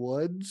out in the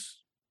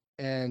woods,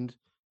 and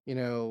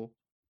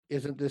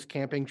isn't this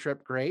camping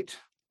trip great?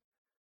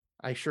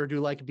 I sure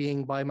do like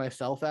being by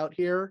myself out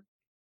here.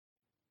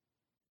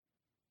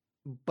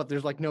 But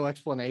there's like no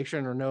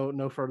explanation or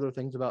no further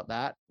things about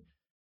that.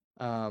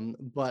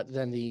 But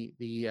then the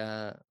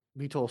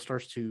VTOL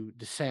starts to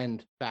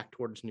descend back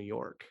towards New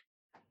York.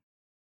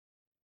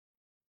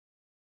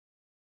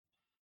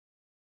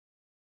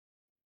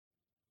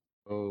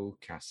 Oh,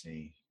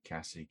 Cassie.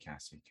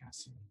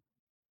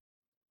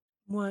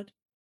 What?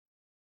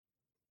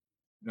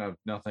 No,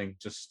 nothing.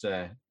 Just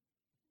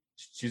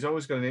she's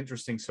always got an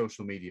interesting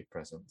social media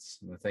presence,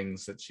 and the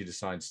things that she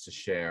decides to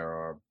share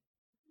are,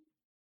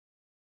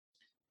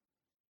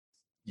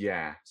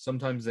 yeah,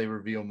 sometimes they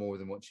reveal more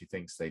than what she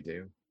thinks they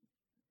do.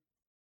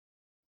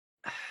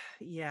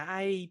 Yeah,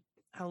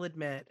 I'll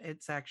admit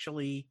it's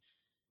actually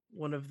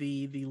one of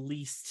the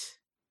least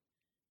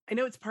I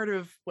know it's part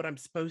of what I'm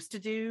supposed to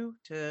do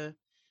to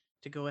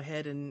go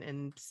ahead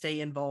and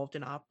stay involved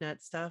in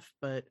OpNet stuff,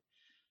 but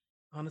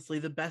honestly,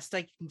 the best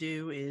I can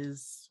do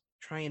is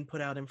try and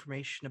put out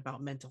information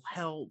about mental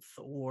health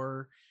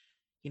or,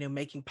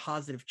 making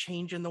positive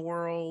change in the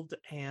world.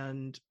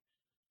 And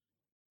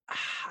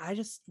I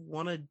just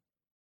want to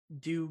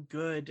do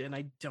good, and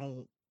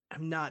I'm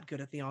not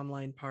good at the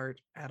online part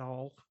at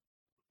all.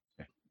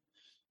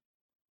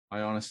 I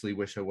honestly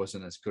wish I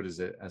wasn't as good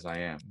as I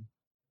am.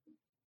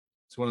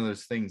 It's one of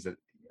those things that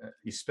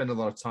you spend a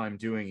lot of time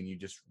doing, and you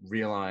just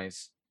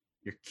realize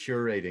you're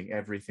curating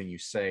everything you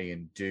say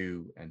and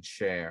do and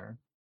share.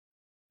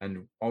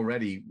 And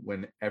already,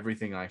 when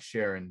everything I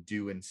share and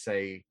do and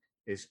say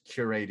is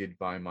curated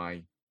by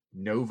my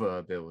Nova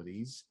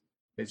abilities,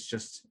 it's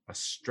just a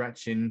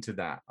stretch into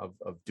that of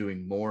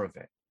doing more of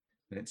it.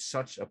 And it's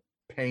such a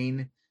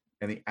pain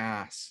in the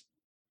ass.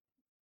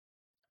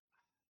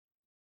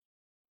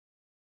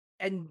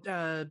 And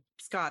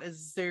Scott,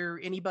 is there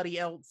anybody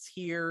else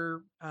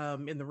here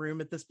in the room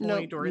at this No,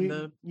 point, or in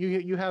the?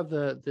 you have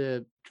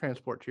the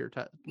transport to your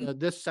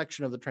this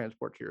section of the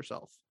transport to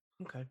yourself.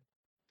 Okay.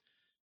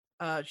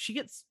 She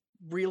gets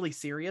really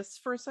serious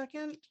for a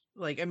second.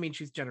 Like, I mean,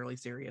 she's generally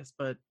serious,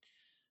 but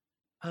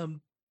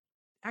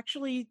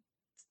actually,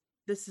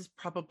 this is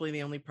probably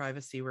the only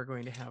privacy we're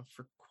going to have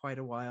for quite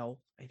a while,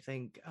 I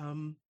think.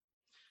 And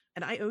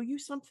I owe you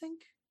something.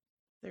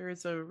 There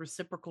is a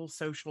reciprocal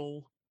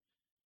social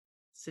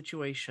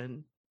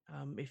situation.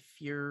 If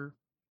you're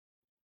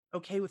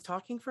okay with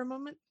talking for a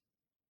moment,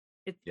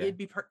 Yeah. it'd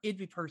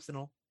be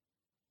personal.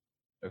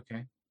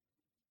 Okay.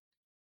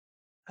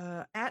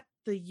 At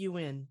the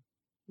UN,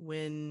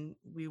 when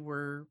we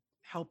were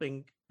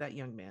helping that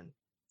young man,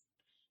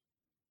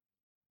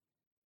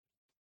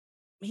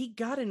 he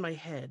got in my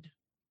head,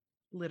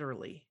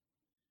 literally,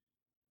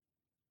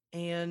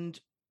 and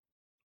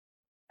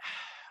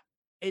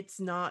it's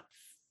not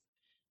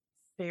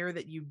fair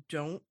that you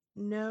don't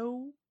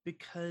know,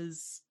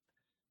 because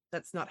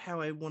that's not how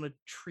I want to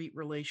treat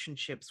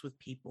relationships with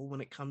people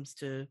when it comes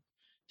to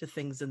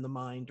things in the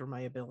mind or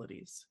my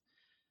abilities.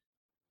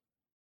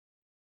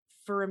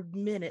 For a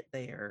minute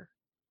there,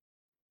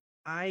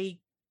 I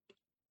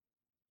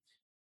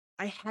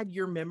I had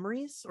your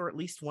memories, or at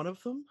least one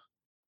of them.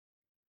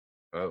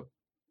 Oh.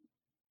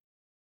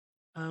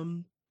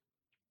 Um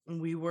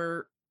we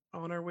were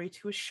on our way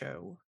to a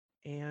show,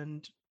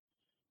 and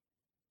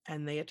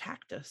they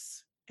attacked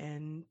us,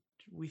 and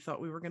we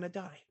thought we were going to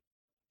die.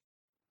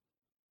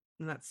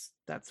 And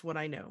that's what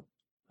I know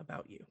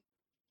about you.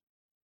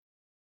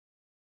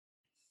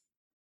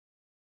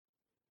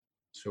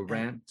 So And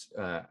Rant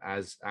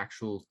as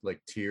actual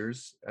like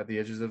tears at the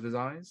edges of his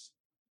eyes.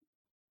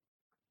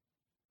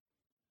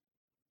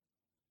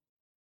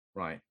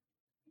 Right.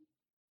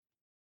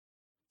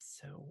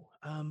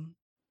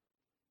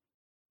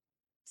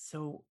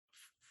 so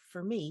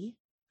for me,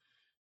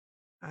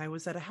 I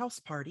was at a house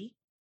party,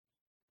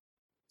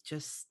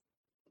 just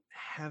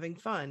having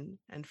fun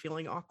and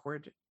feeling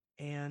awkward,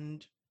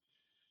 and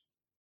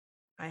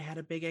I had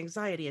a big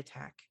anxiety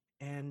attack.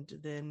 And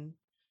then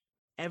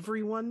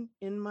everyone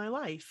in my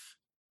life,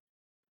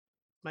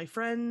 my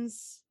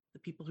friends, the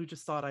people who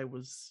just thought I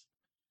was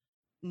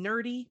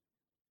nerdy,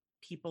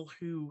 people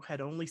who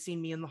had only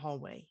seen me in the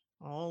hallway,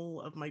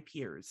 all of my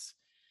peers,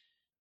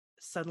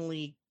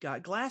 suddenly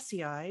got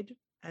glassy eyed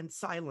and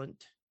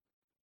silent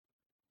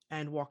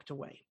and walked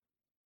away.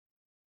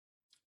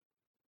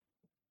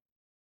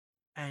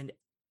 And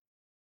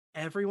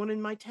everyone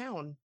in my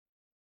town,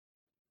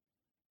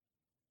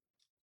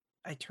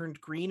 I turned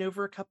green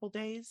over a couple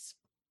days.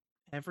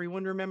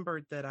 Everyone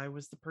remembered that I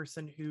was the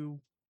person who,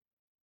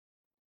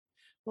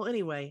 well,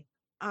 anyway,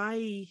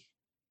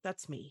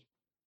 that's me.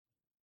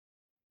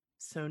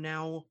 So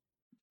now,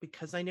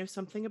 because I know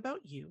something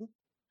about you,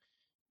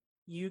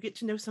 you get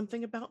to know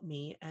something about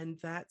me, and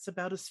that's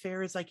about as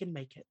fair as I can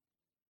make it.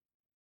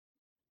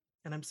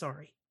 And I'm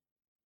sorry.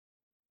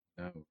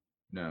 No,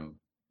 no,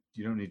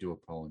 you don't need to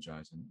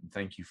apologize. And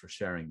thank you for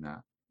sharing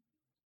that.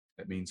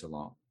 It means a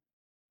lot.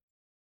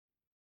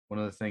 One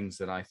of the things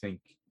that I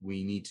think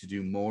we need to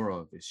do more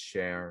of is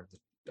share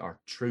our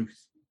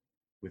truth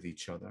with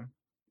each other.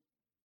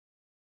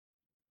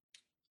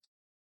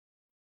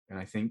 And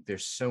I think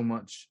there's so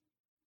much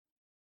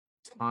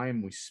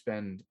time we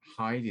spend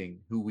hiding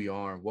who we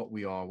are, what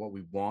we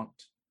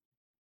want.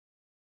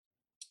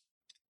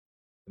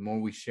 The more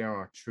we share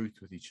our truth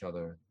with each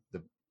other,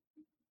 the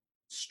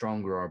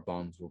stronger our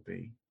bonds will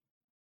be.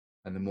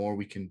 And the more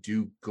we can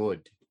do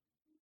good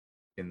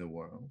in the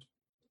world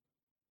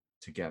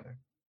together.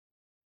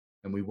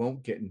 And we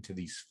won't get into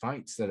these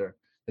fights that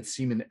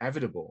seem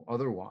inevitable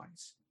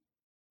otherwise.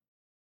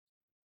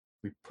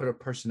 We put our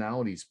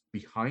personalities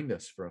behind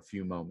us for a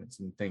few moments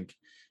and think,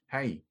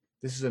 hey,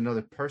 this is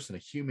another person, a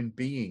human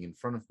being in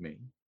front of me.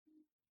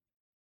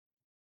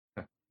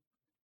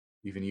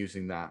 Even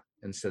using that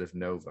instead of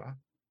Nova.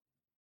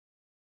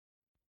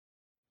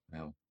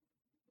 Well,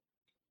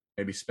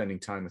 maybe spending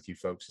time with you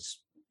folks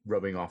is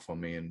rubbing off on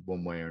me in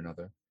one way or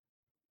another.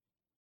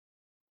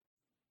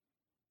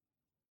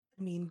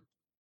 I mean,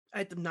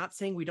 I'm not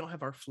saying we don't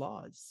have our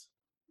flaws.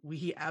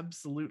 We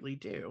absolutely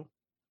do.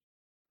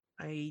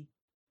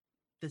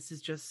 This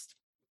is just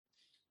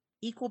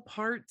equal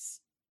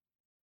parts.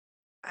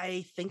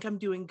 I think I'm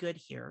doing good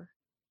here.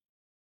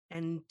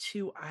 And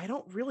two, I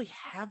don't really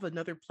have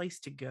another place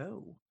to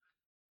go.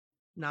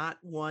 Not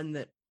one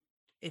that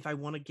if I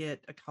want to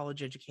get a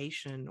college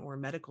education or a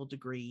medical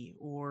degree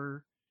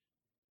or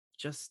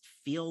just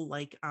feel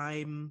like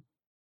I'm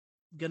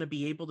going to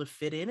be able to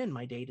fit in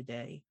my day to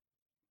day.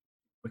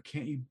 But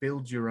can't you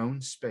build your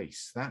own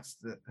space? That's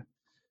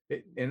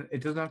and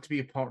it doesn't have to be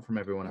apart from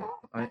everyone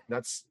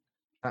else.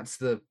 That's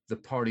the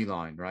party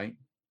line, right?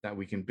 That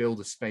we can build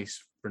a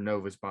space for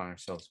Novas by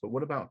ourselves. But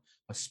what about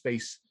a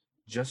space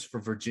just for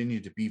Virginia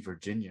to be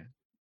Virginia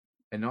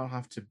and not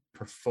have to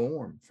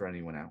perform for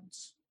anyone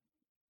else?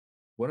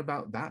 What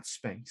about that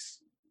space?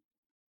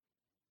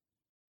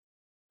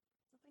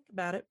 Think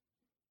about it.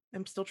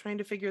 I'm still trying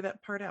to figure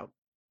that part out.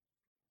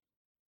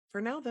 For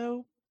now,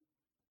 though,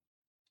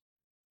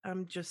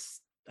 I'm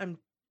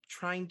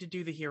trying to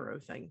do the hero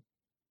thing.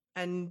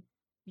 And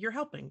you're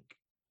helping.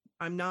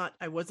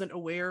 I wasn't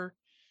aware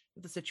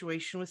of the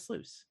situation with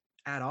Sluice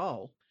at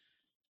all.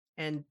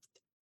 And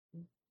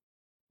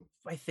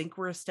I think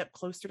we're a step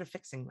closer to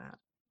fixing that.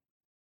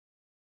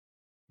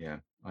 Yeah,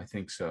 I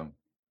think so.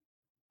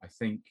 I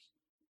think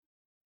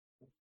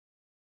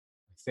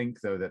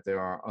though that there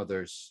are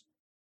others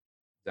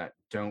that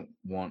don't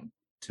want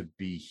to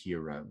be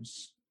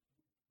heroes.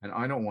 And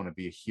I don't want to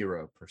be a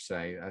hero per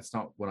se. That's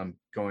not what I'm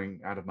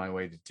going out of my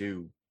way to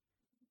do.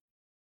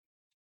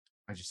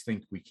 I just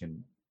think we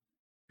can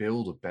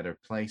build a better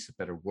place, a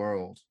better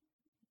world.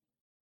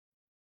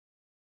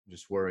 I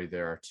just worry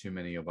there are too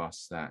many of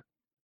us that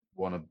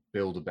want to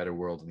build a better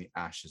world in the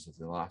ashes of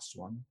the last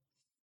one.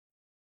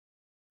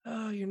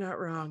 Oh, you're not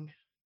wrong.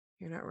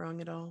 You're not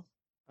wrong at all.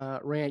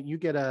 Rant, you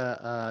get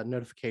a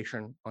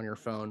notification on your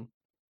phone.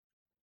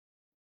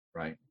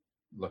 Right.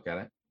 Look at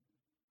it.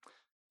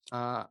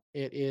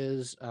 It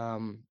is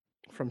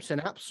from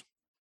Synapse,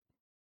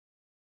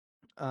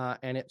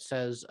 and it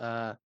says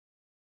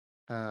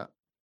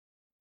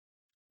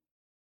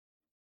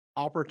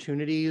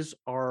opportunities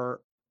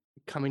are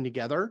coming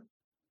together.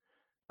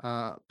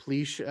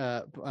 Please,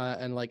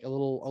 and like a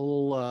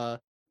little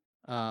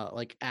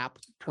like app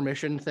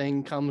permission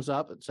thing comes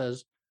up. It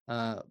says,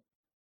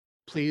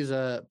 please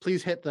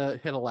hit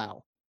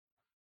allow.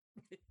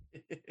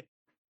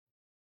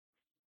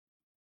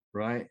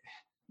 Right.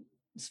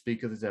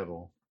 Speak of the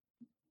devil.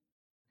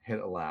 Hit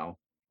allow.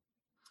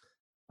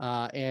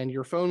 And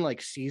your phone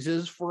like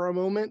seizes for a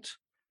moment,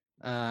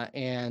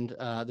 and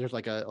there's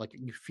like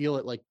you feel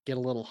it like get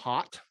a little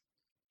hot,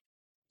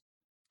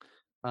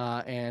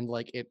 and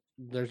like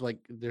there's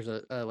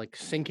a like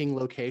sinking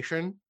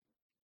location,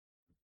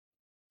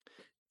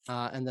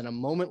 and then a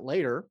moment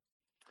later,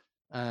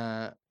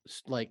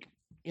 like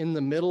in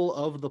the middle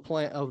of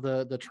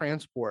the the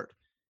transport,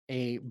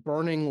 a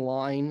burning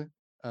line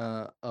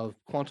of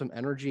quantum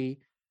energy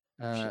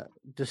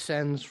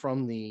descends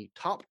from the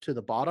top to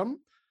the bottom,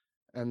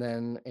 and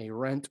then a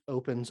rent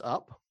opens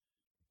up,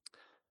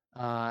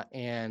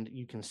 and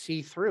you can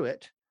see through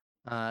it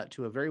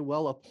to a very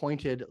well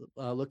appointed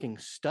looking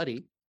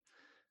study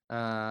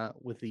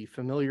with the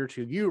familiar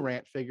to you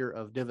rant figure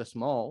of Divis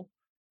Maul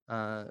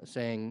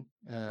saying,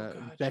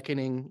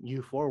 beckoning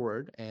you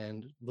forward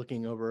and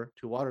looking over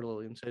to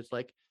Waterlily and says,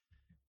 like,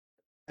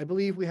 I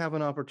believe we have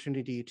an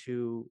opportunity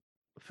to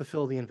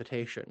fulfill the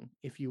invitation,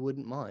 if you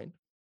wouldn't mind.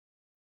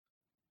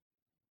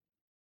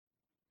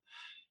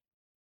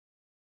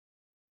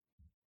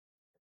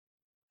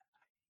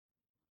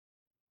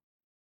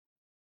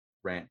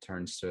 Rant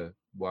turns to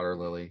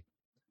Waterlily.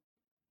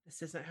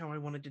 This isn't how I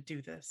wanted to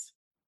do this.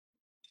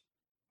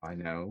 I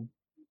know.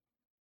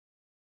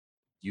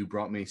 You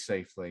brought me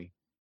safely.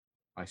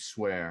 I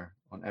swear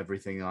on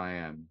everything I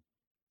am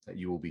that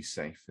you will be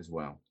safe as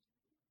well.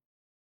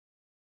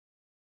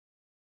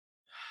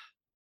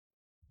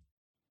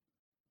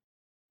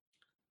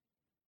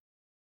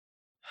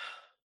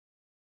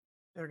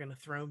 They're going to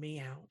throw me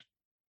out.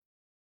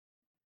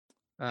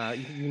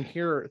 You can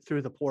hear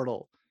through the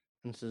portal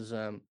and says,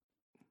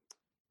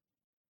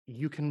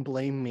 you can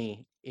blame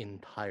me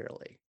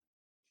entirely.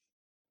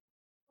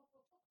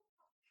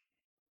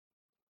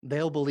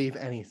 They'll believe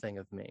anything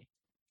of me.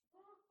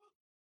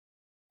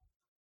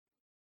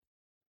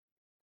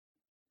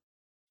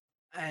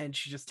 And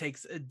she just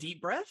takes a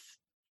deep breath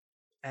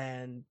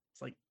and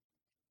it's like,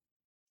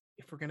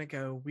 if we're going to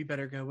go, we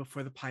better go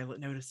before the pilot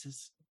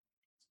notices.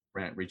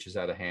 Rant reaches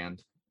out a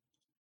hand.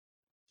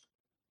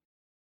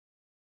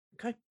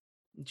 Okay.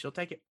 And she'll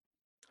take it.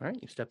 All right,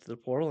 you step to the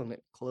portal and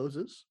it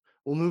closes.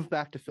 We'll move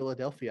back to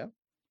Philadelphia.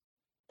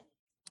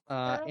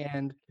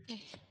 And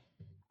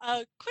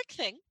quick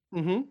thing.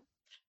 Mm-hmm.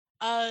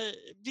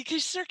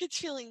 Because Circuit's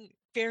feeling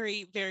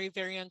very, very,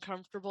 very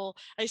uncomfortable.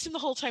 I assume the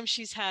whole time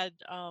she's had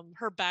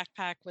her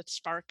backpack with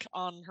Spark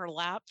on her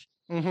lap.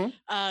 Mm-hmm.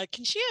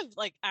 Can she have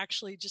like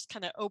actually just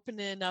kind of open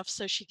it enough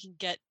so she can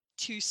get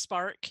to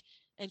Spark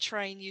and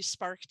try and use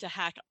Spark to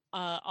hack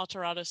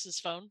Alterados's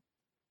phone?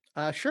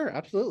 Sure,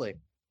 absolutely.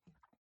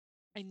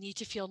 I need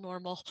to feel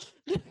normal.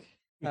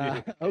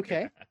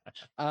 Okay.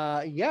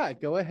 Yeah,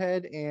 go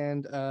ahead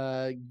and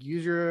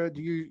use do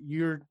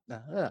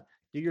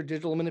your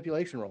digital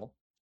manipulation roll.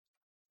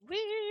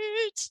 Weird.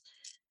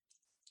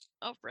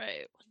 All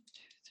right.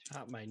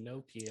 Not my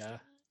Nokia.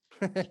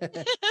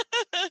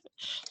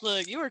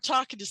 Look, you were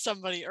talking to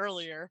somebody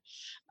earlier.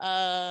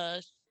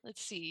 Let's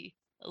see.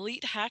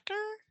 Elite hacker?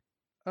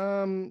 I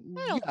don't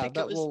Yeah, think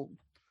that it was. will.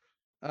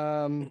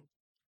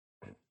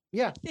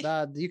 Yeah,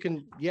 you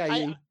can.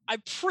 Yeah,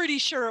 I'm pretty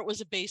sure it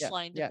was a yeah,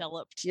 baseline yeah,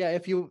 developed. yeah.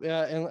 If you,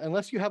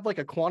 unless you have like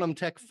a quantum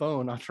tech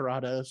phone,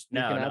 Atarados, you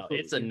can No,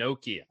 it's a absolutely.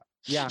 Nokia.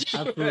 Yeah,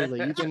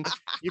 absolutely.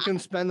 You can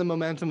spend the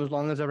momentum as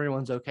long as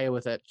everyone's okay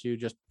with it to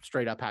just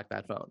straight up hack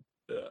that phone.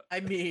 I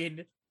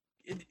mean,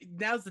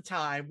 now's the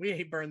time. We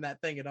ain't burned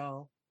that thing at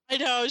all. I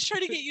know. I was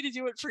trying to get you to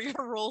do it for your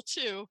role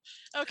too.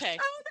 Okay.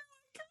 Oh no!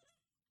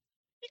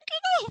 You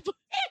could have.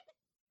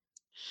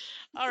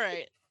 All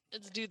right.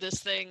 Let's do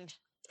this thing.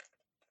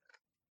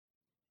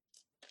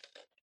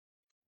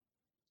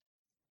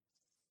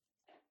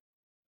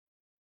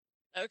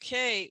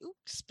 Okay. Ooh,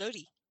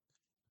 explodey.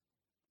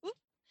 Ooh.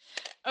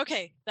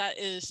 Okay, that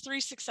is 3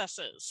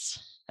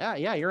 successes.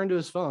 Yeah, you're into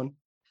his phone.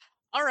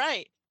 All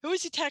right. Who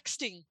was he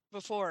texting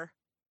before?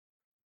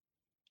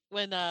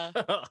 When the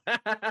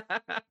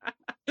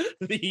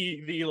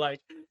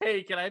like,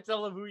 hey, can I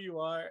tell him who you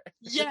are?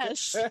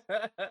 Yes.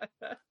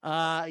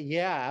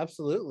 Yeah,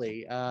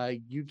 absolutely.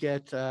 You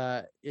get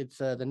it's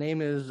the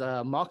name is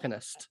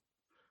Machinist.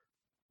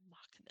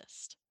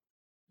 Machinist.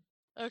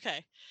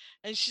 Okay.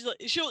 And she's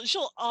like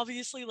she'll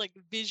obviously like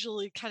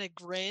visually kind of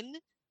grin,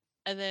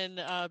 and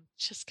then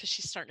just because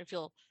she's starting to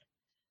feel.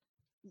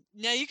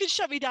 Now you can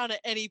shut me down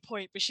at any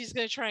point, but she's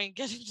gonna try and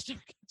get into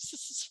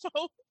Narcosis's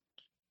phone.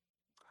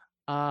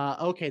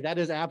 Okay, that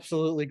is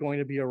absolutely going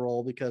to be a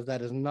roll because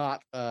that is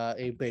not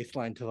a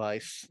baseline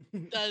device.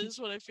 That is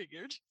what I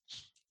figured.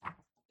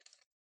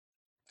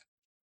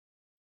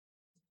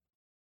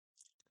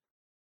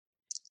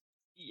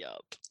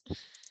 Yup.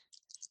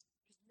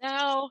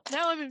 Now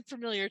I'm in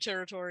familiar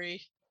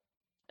territory,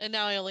 and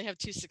now I only have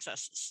 2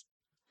 successes.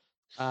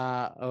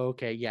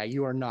 Okay, yeah,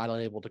 you are not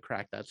able to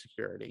crack that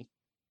security.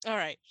 All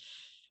right.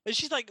 But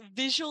she's like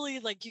visually,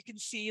 like you can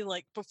see,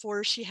 like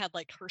before she had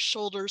like her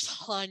shoulders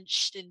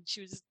hunched and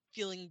she was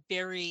feeling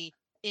very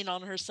in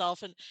on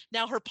herself. And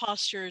now her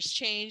posture has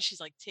changed. She's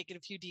like taking a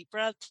few deep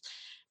breaths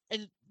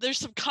and there's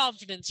some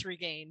confidence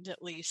regained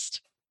at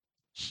least.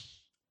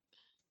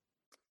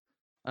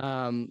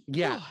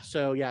 Yeah,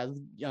 so yeah,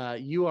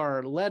 you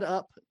are led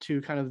up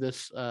to kind of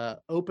this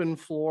open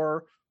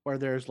floor where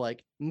there's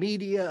like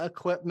media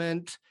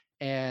equipment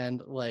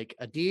and like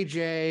a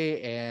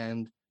DJ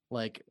and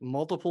like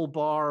multiple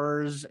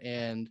bars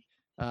and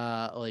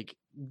like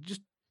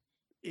just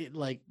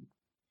like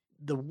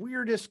the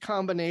weirdest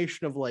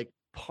combination of like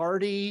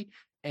party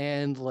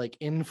and like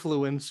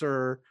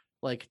influencer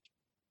like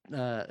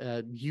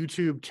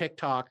YouTube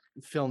TikTok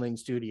filming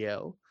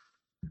studio.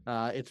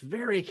 It's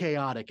very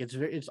chaotic.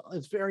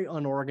 It's very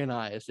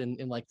unorganized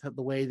in like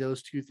the way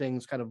those two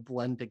things kind of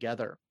blend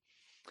together.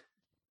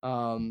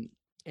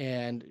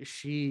 And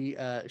she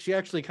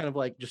actually kind of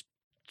like just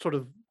sort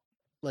of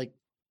like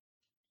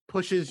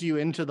pushes you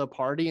into the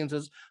party and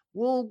says,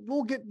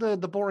 "We'll get the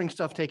boring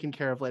stuff taken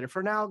care of later.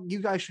 For now,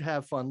 you guys should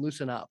have fun.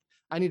 Loosen up.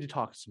 I need to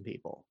talk to some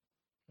people."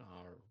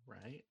 All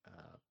right.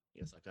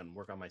 Guess I can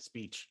work on my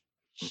speech.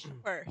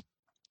 Sure.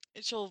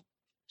 And she'll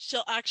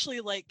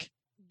actually like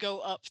go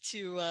up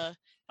to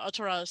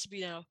Altarados,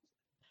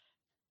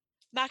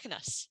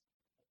 Machinus.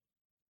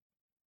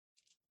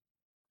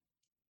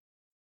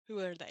 Who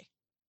are they?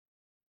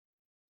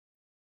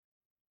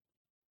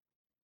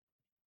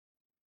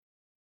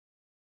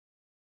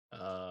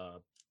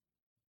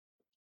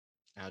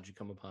 How'd you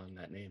come upon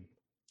that name?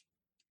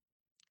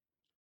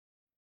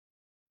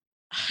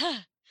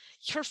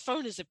 Your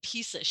phone is a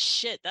piece of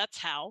shit. That's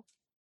how.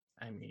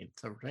 I mean,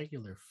 it's a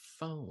regular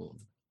phone.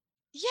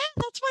 Yeah,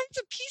 that's why it's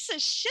a piece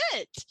of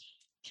shit.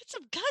 Get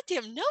some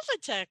goddamn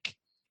Novatech.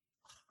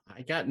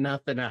 I got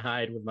nothing to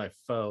hide with my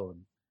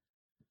phone.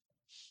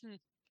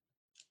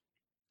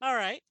 All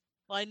right.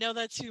 Well, I know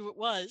that's who it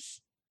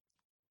was.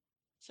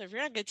 So if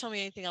you're not going to tell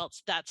me anything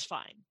else, that's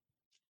fine.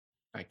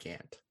 I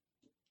can't.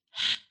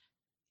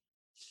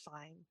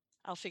 Fine.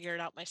 I'll figure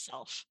it out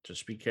myself.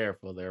 Just be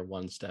careful. They're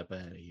one step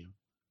ahead of you.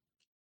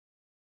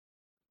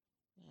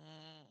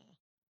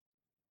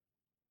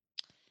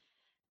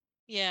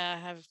 Yeah, I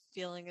have a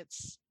feeling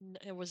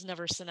it was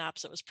never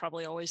Synapse. It was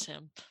probably always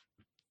him.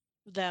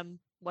 Them,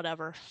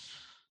 whatever.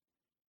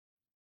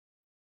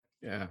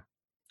 Yeah,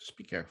 just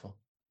be careful.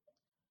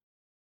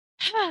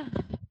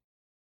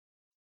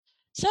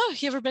 So,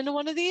 you ever been to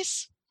one of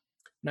these?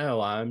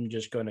 No, I'm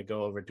just going to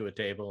go over to a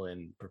table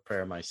and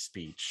prepare my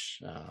speech.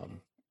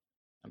 I'm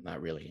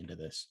not really into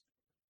this.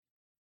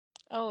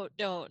 Oh,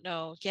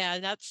 no. Yeah,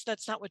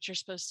 that's not what you're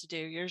supposed to do.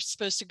 You're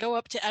supposed to go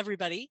up to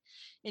everybody,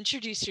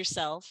 introduce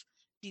yourself,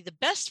 be the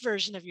best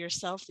version of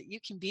yourself that you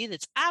can be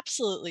that's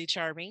absolutely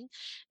charming,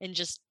 and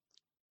just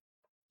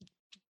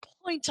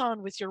point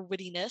on with your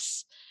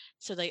wittiness.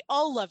 so they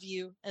all love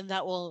you, and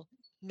that will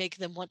make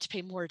them want to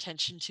pay more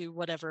attention to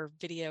whatever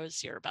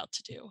videos you're about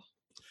to do.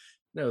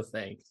 No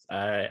thanks.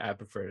 I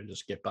prefer to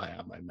just get by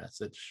on my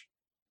message.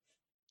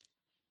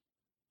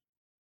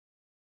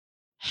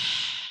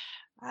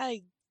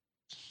 I'm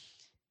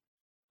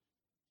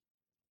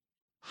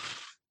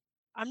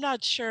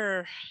not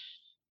sure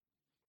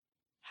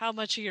how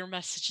much of your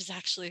message is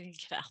actually going to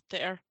get out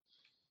there.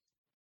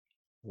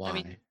 Why? I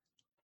mean,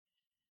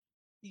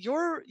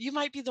 you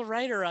might be the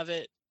writer of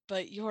it,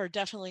 but you are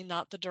definitely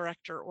not the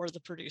director or the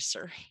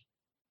producer.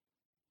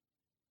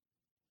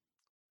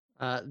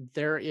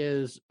 There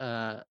is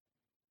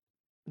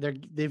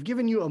they've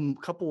given you a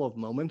couple of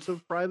moments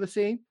of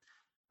privacy,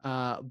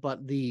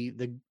 but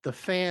the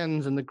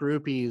fans and the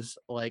groupies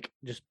like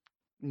just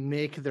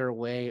make their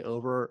way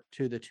over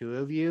to the two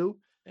of you.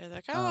 There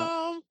they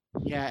come.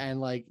 Yeah,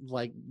 and like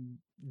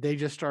they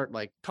just start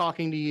like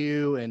talking to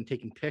you and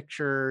taking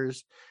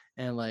pictures,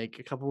 and like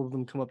a couple of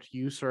them come up to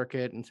you,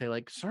 Circuit, and say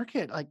like,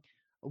 Circuit, like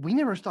we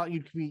never thought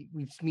we'd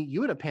meet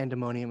you at a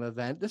Pandemonium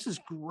event. This is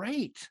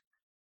great.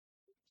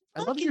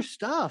 I love your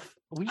stuff.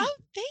 Oh,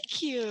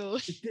 thank you.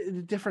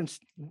 The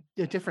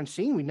different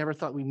scene. We never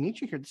thought we'd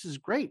meet you here. This is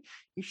great.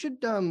 You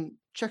should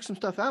check some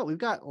stuff out. We've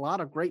got a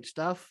lot of great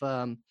stuff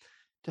to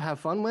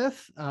have fun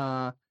with.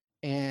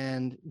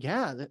 And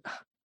yeah,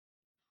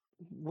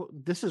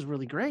 this is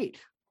really great.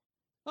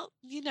 Well,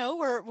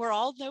 we're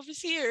all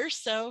Novas here,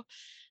 so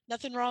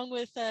nothing wrong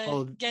with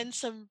getting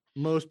some.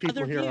 Most people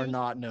other here are views.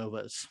 not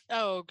Novas.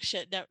 Oh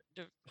shit! No,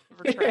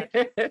 retract.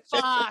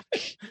 Fuck.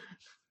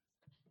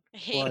 I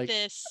hate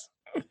this.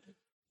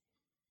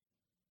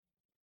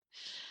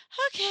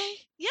 Okay.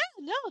 Yeah,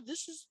 no,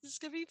 this is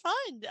gonna be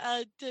fun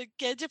to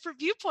get a different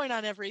viewpoint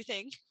on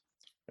everything.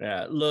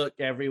 Yeah, look,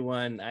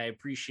 everyone, I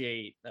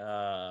appreciate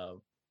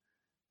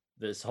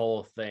this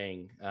whole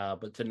thing,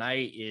 but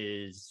tonight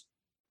is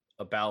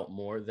about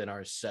more than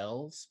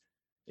ourselves.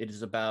 It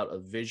is about a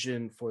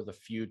vision for the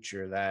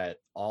future that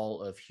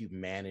all of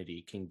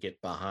humanity can get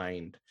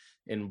behind,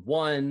 and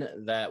one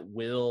that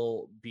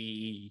will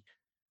be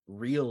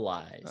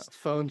realized.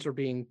 Phones are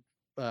being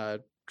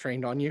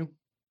trained on you.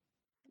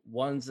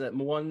 One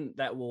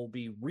that will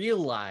be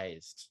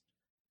realized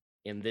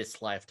in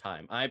this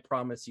lifetime. I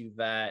promise you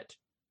that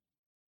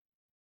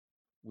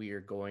we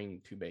are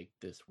going to make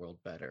this world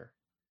better,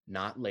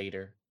 not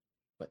later,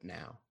 but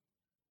now.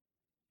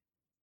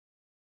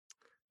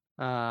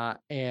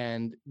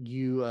 And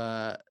you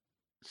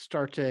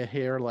start to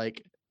hear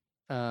like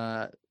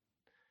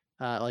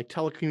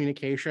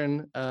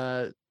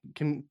telecommunication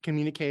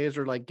communiques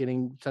are like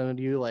getting sent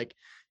to you. Like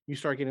you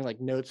start getting like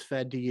notes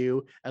fed to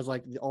you as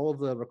like all of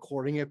the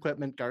recording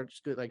equipment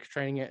starts like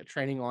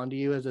training onto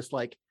you as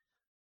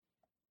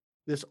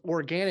this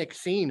organic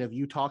scene of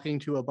you talking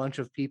to a bunch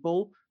of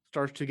people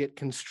starts to get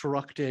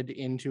constructed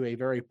into a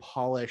very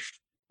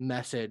polished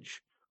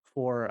message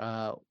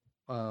for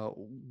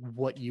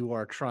what you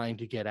are trying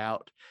to get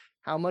out.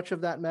 How much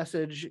of that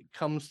message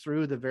comes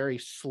through the very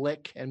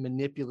slick and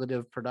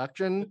manipulative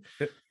production?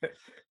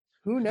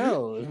 Who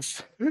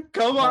knows?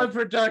 Come on,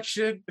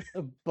 production.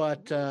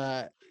 But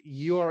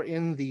you are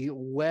in the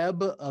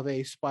web of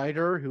a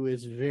spider who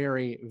is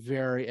very,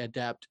 very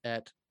adept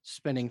at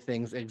spinning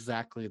things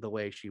exactly the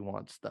way she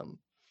wants them.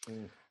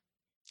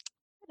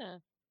 Yeah.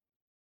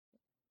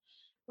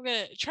 I'm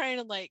gonna try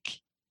and like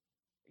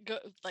go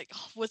like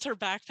with her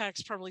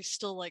backpack's probably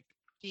still like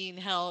being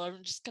held.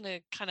 I'm just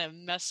gonna kind of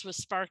mess with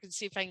Spark and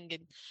see if I can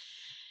get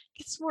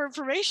some more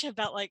information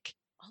about like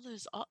all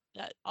those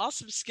that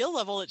awesome skill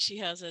level that she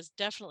has is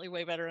definitely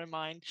way better than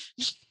mine.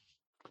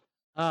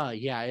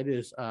 Yeah, it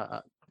is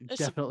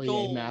definitely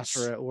a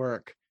master at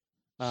work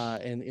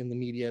in the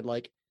media.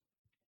 Like,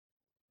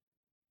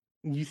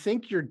 you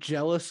think you're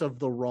jealous of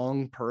the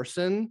wrong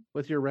person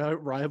with your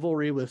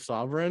rivalry with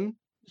Sovereign.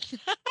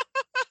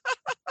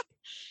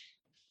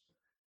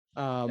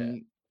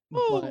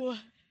 But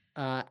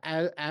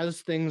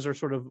as things are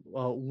sort of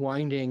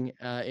winding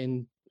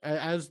in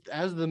as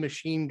the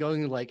machine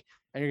going like,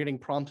 and you're getting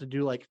prompted to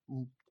do like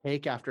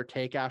take after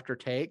take after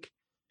take,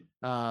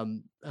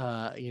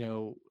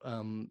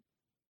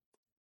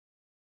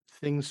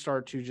 things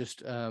start to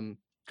just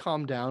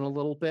calm down a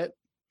little bit,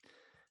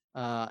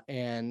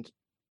 and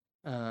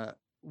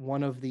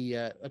one of the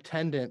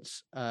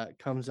attendants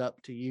comes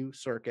up to you,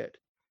 Circuit,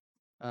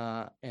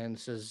 and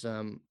says,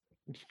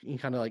 he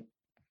kind of like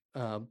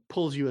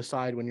pulls you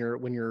aside when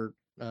you're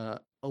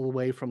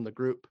away from the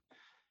group,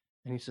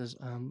 and he says,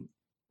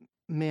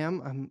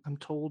 "Ma'am, I'm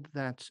told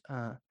that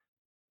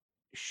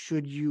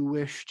should you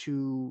wish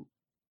to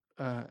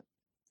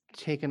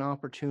take an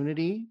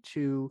opportunity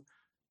to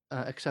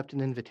accept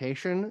an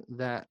invitation,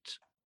 that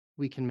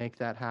we can make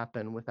that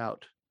happen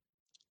without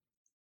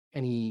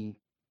it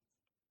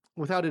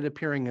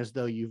appearing as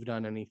though you've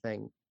done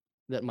anything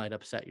that might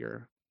upset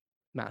your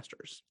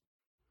masters."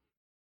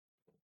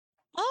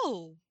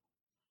 Oh.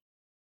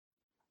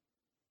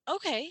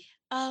 Okay.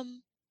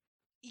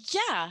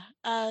 Yeah.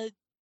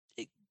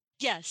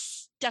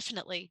 Yes,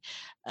 definitely.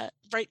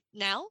 Right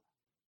now?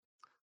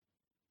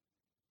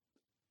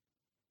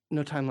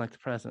 No time like the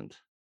present.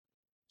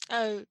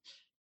 Oh,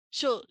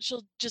 she'll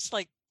just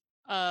like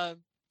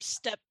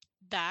step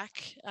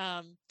back,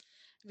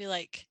 be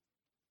like,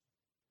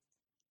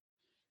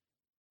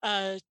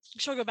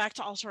 she'll go back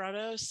to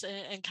Alterados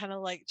and kind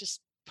of like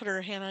just put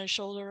her hand on his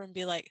shoulder and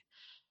be like,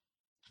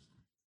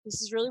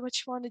 this is really what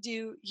you want to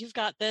do. You've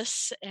got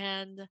this,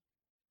 and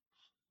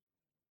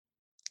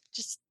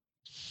just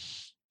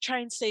try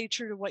and stay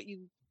true to what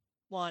you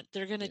want.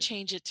 They're going to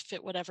change it to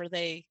fit whatever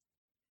they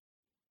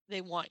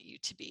want you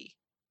to be.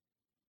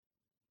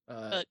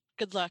 But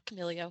good luck,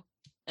 Emilio.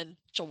 And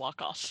she'll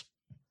walk off.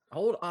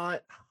 Hold on.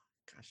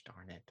 Gosh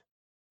darn it.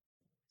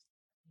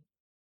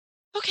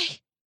 Okay,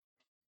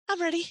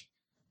 I'm ready.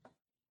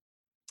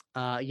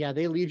 Yeah,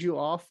 they lead you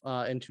off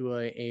into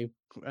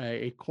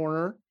a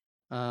corner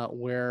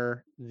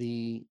where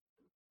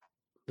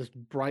this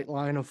bright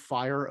line of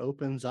fire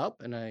opens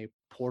up and a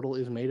portal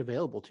is made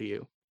available to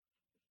you.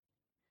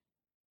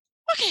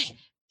 Okay,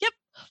 yep,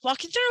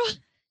 walking through.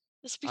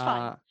 This will be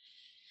fine.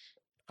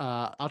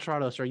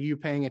 Altrados, are you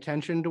paying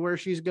attention to where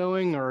she's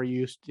going, or are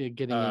you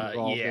getting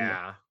involved?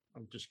 Yeah,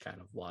 I'm just kind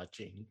of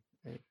watching.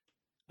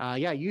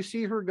 Yeah, you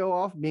see her go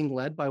off being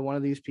led by one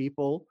of these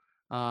people,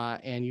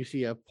 and you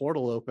see a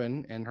portal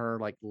open and her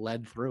like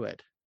led through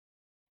it.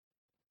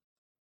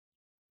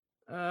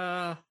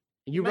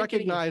 You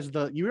recognize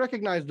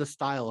the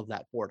style of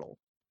that portal.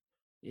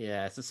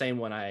 Yeah, it's the same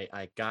one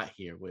I got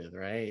here with,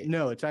 right?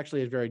 No, it's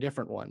actually a very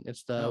different one.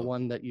 It's the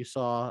one that you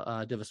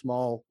saw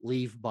Divismal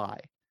leave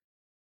by.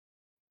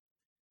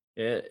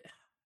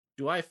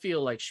 Do I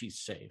feel like she's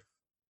safe?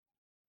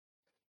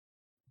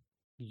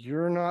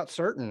 You're not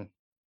certain.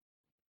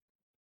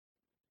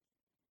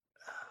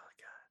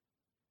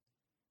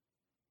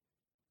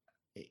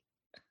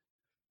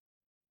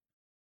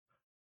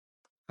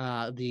 Oh,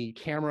 God. The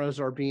cameras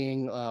are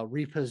being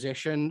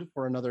repositioned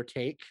for another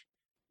take.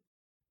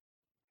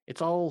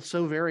 It's all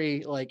so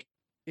very like,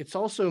 it's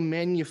also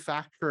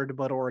manufactured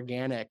but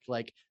organic.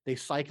 Like they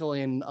cycle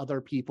in other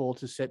people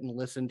to sit and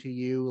listen to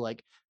you.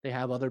 Like they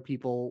have other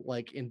people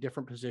like in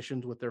different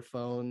positions with their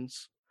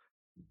phones.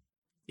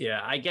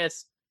 Yeah, I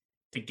guess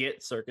to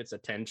get Circuit's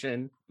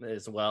attention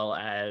as well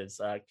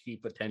as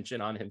keep attention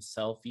on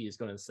himself, he is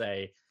going to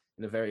say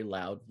in a very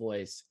loud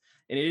voice,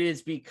 and it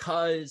is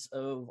because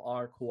of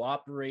our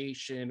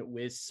cooperation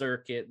with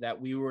Circuit that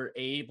we were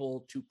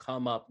able to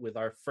come up with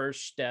our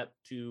first step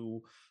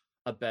to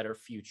a better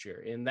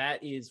future. And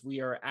that is,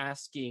 we are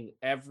asking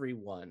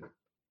everyone,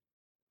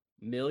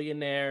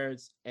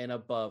 millionaires and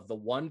above, the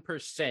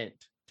 1%,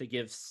 to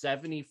give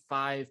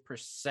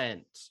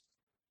 75%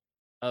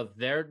 of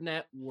their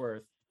net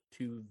worth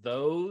to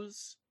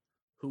those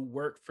who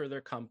work for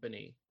their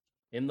company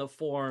in the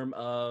form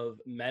of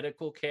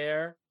medical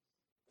care,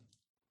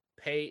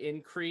 pay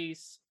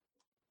increase,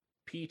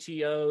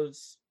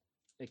 PTOs,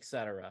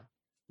 etc.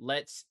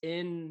 Let's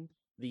end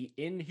the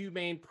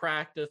inhumane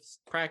practice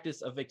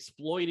of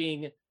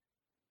exploiting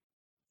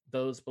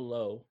those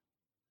below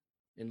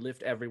and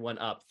lift everyone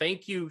up.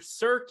 Thank you,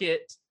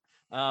 Circuit,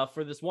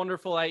 for this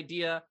wonderful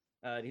idea.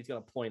 He's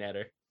going to point at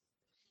her.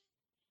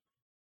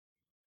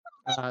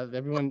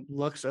 Everyone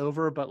looks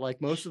over, but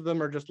like most of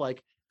them are just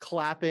like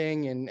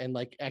clapping and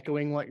like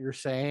echoing what you're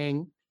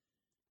saying.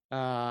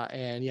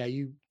 And yeah,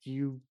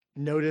 you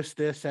notice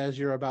this as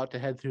you're about to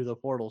head through the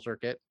portal,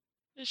 Circuit.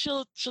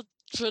 She'll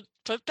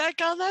put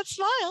back on that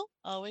smile,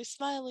 always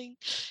smiling,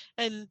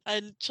 and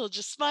she'll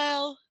just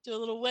smile, do a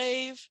little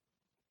wave,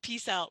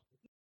 peace out.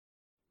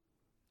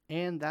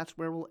 And that's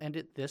where we'll end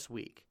it this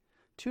week.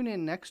 Tune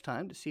in next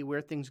time to see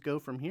where things go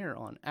from here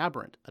on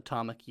Aberrant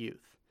Atomic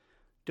Youth.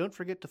 Don't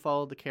forget to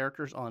follow the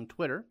characters on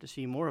Twitter to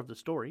see more of the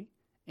story,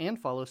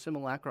 and follow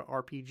Simulacra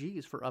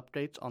RPGs for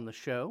updates on the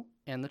show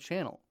and the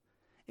channel.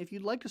 If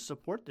you'd like to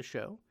support the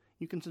show,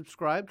 you can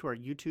subscribe to our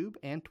YouTube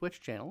and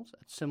Twitch channels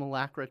at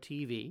Simulacra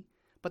TV,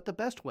 but the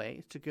best way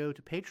is to go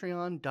to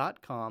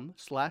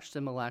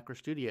patreon.com/Simulacra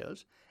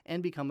Studios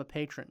and become a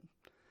patron.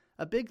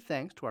 A big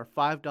thanks to our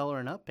 $5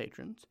 and up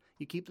patrons.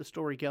 You keep the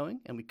story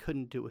going, and we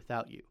couldn't do it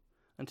without you.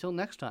 Until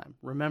next time,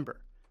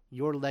 remember,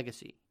 your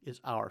legacy is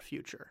our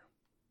future.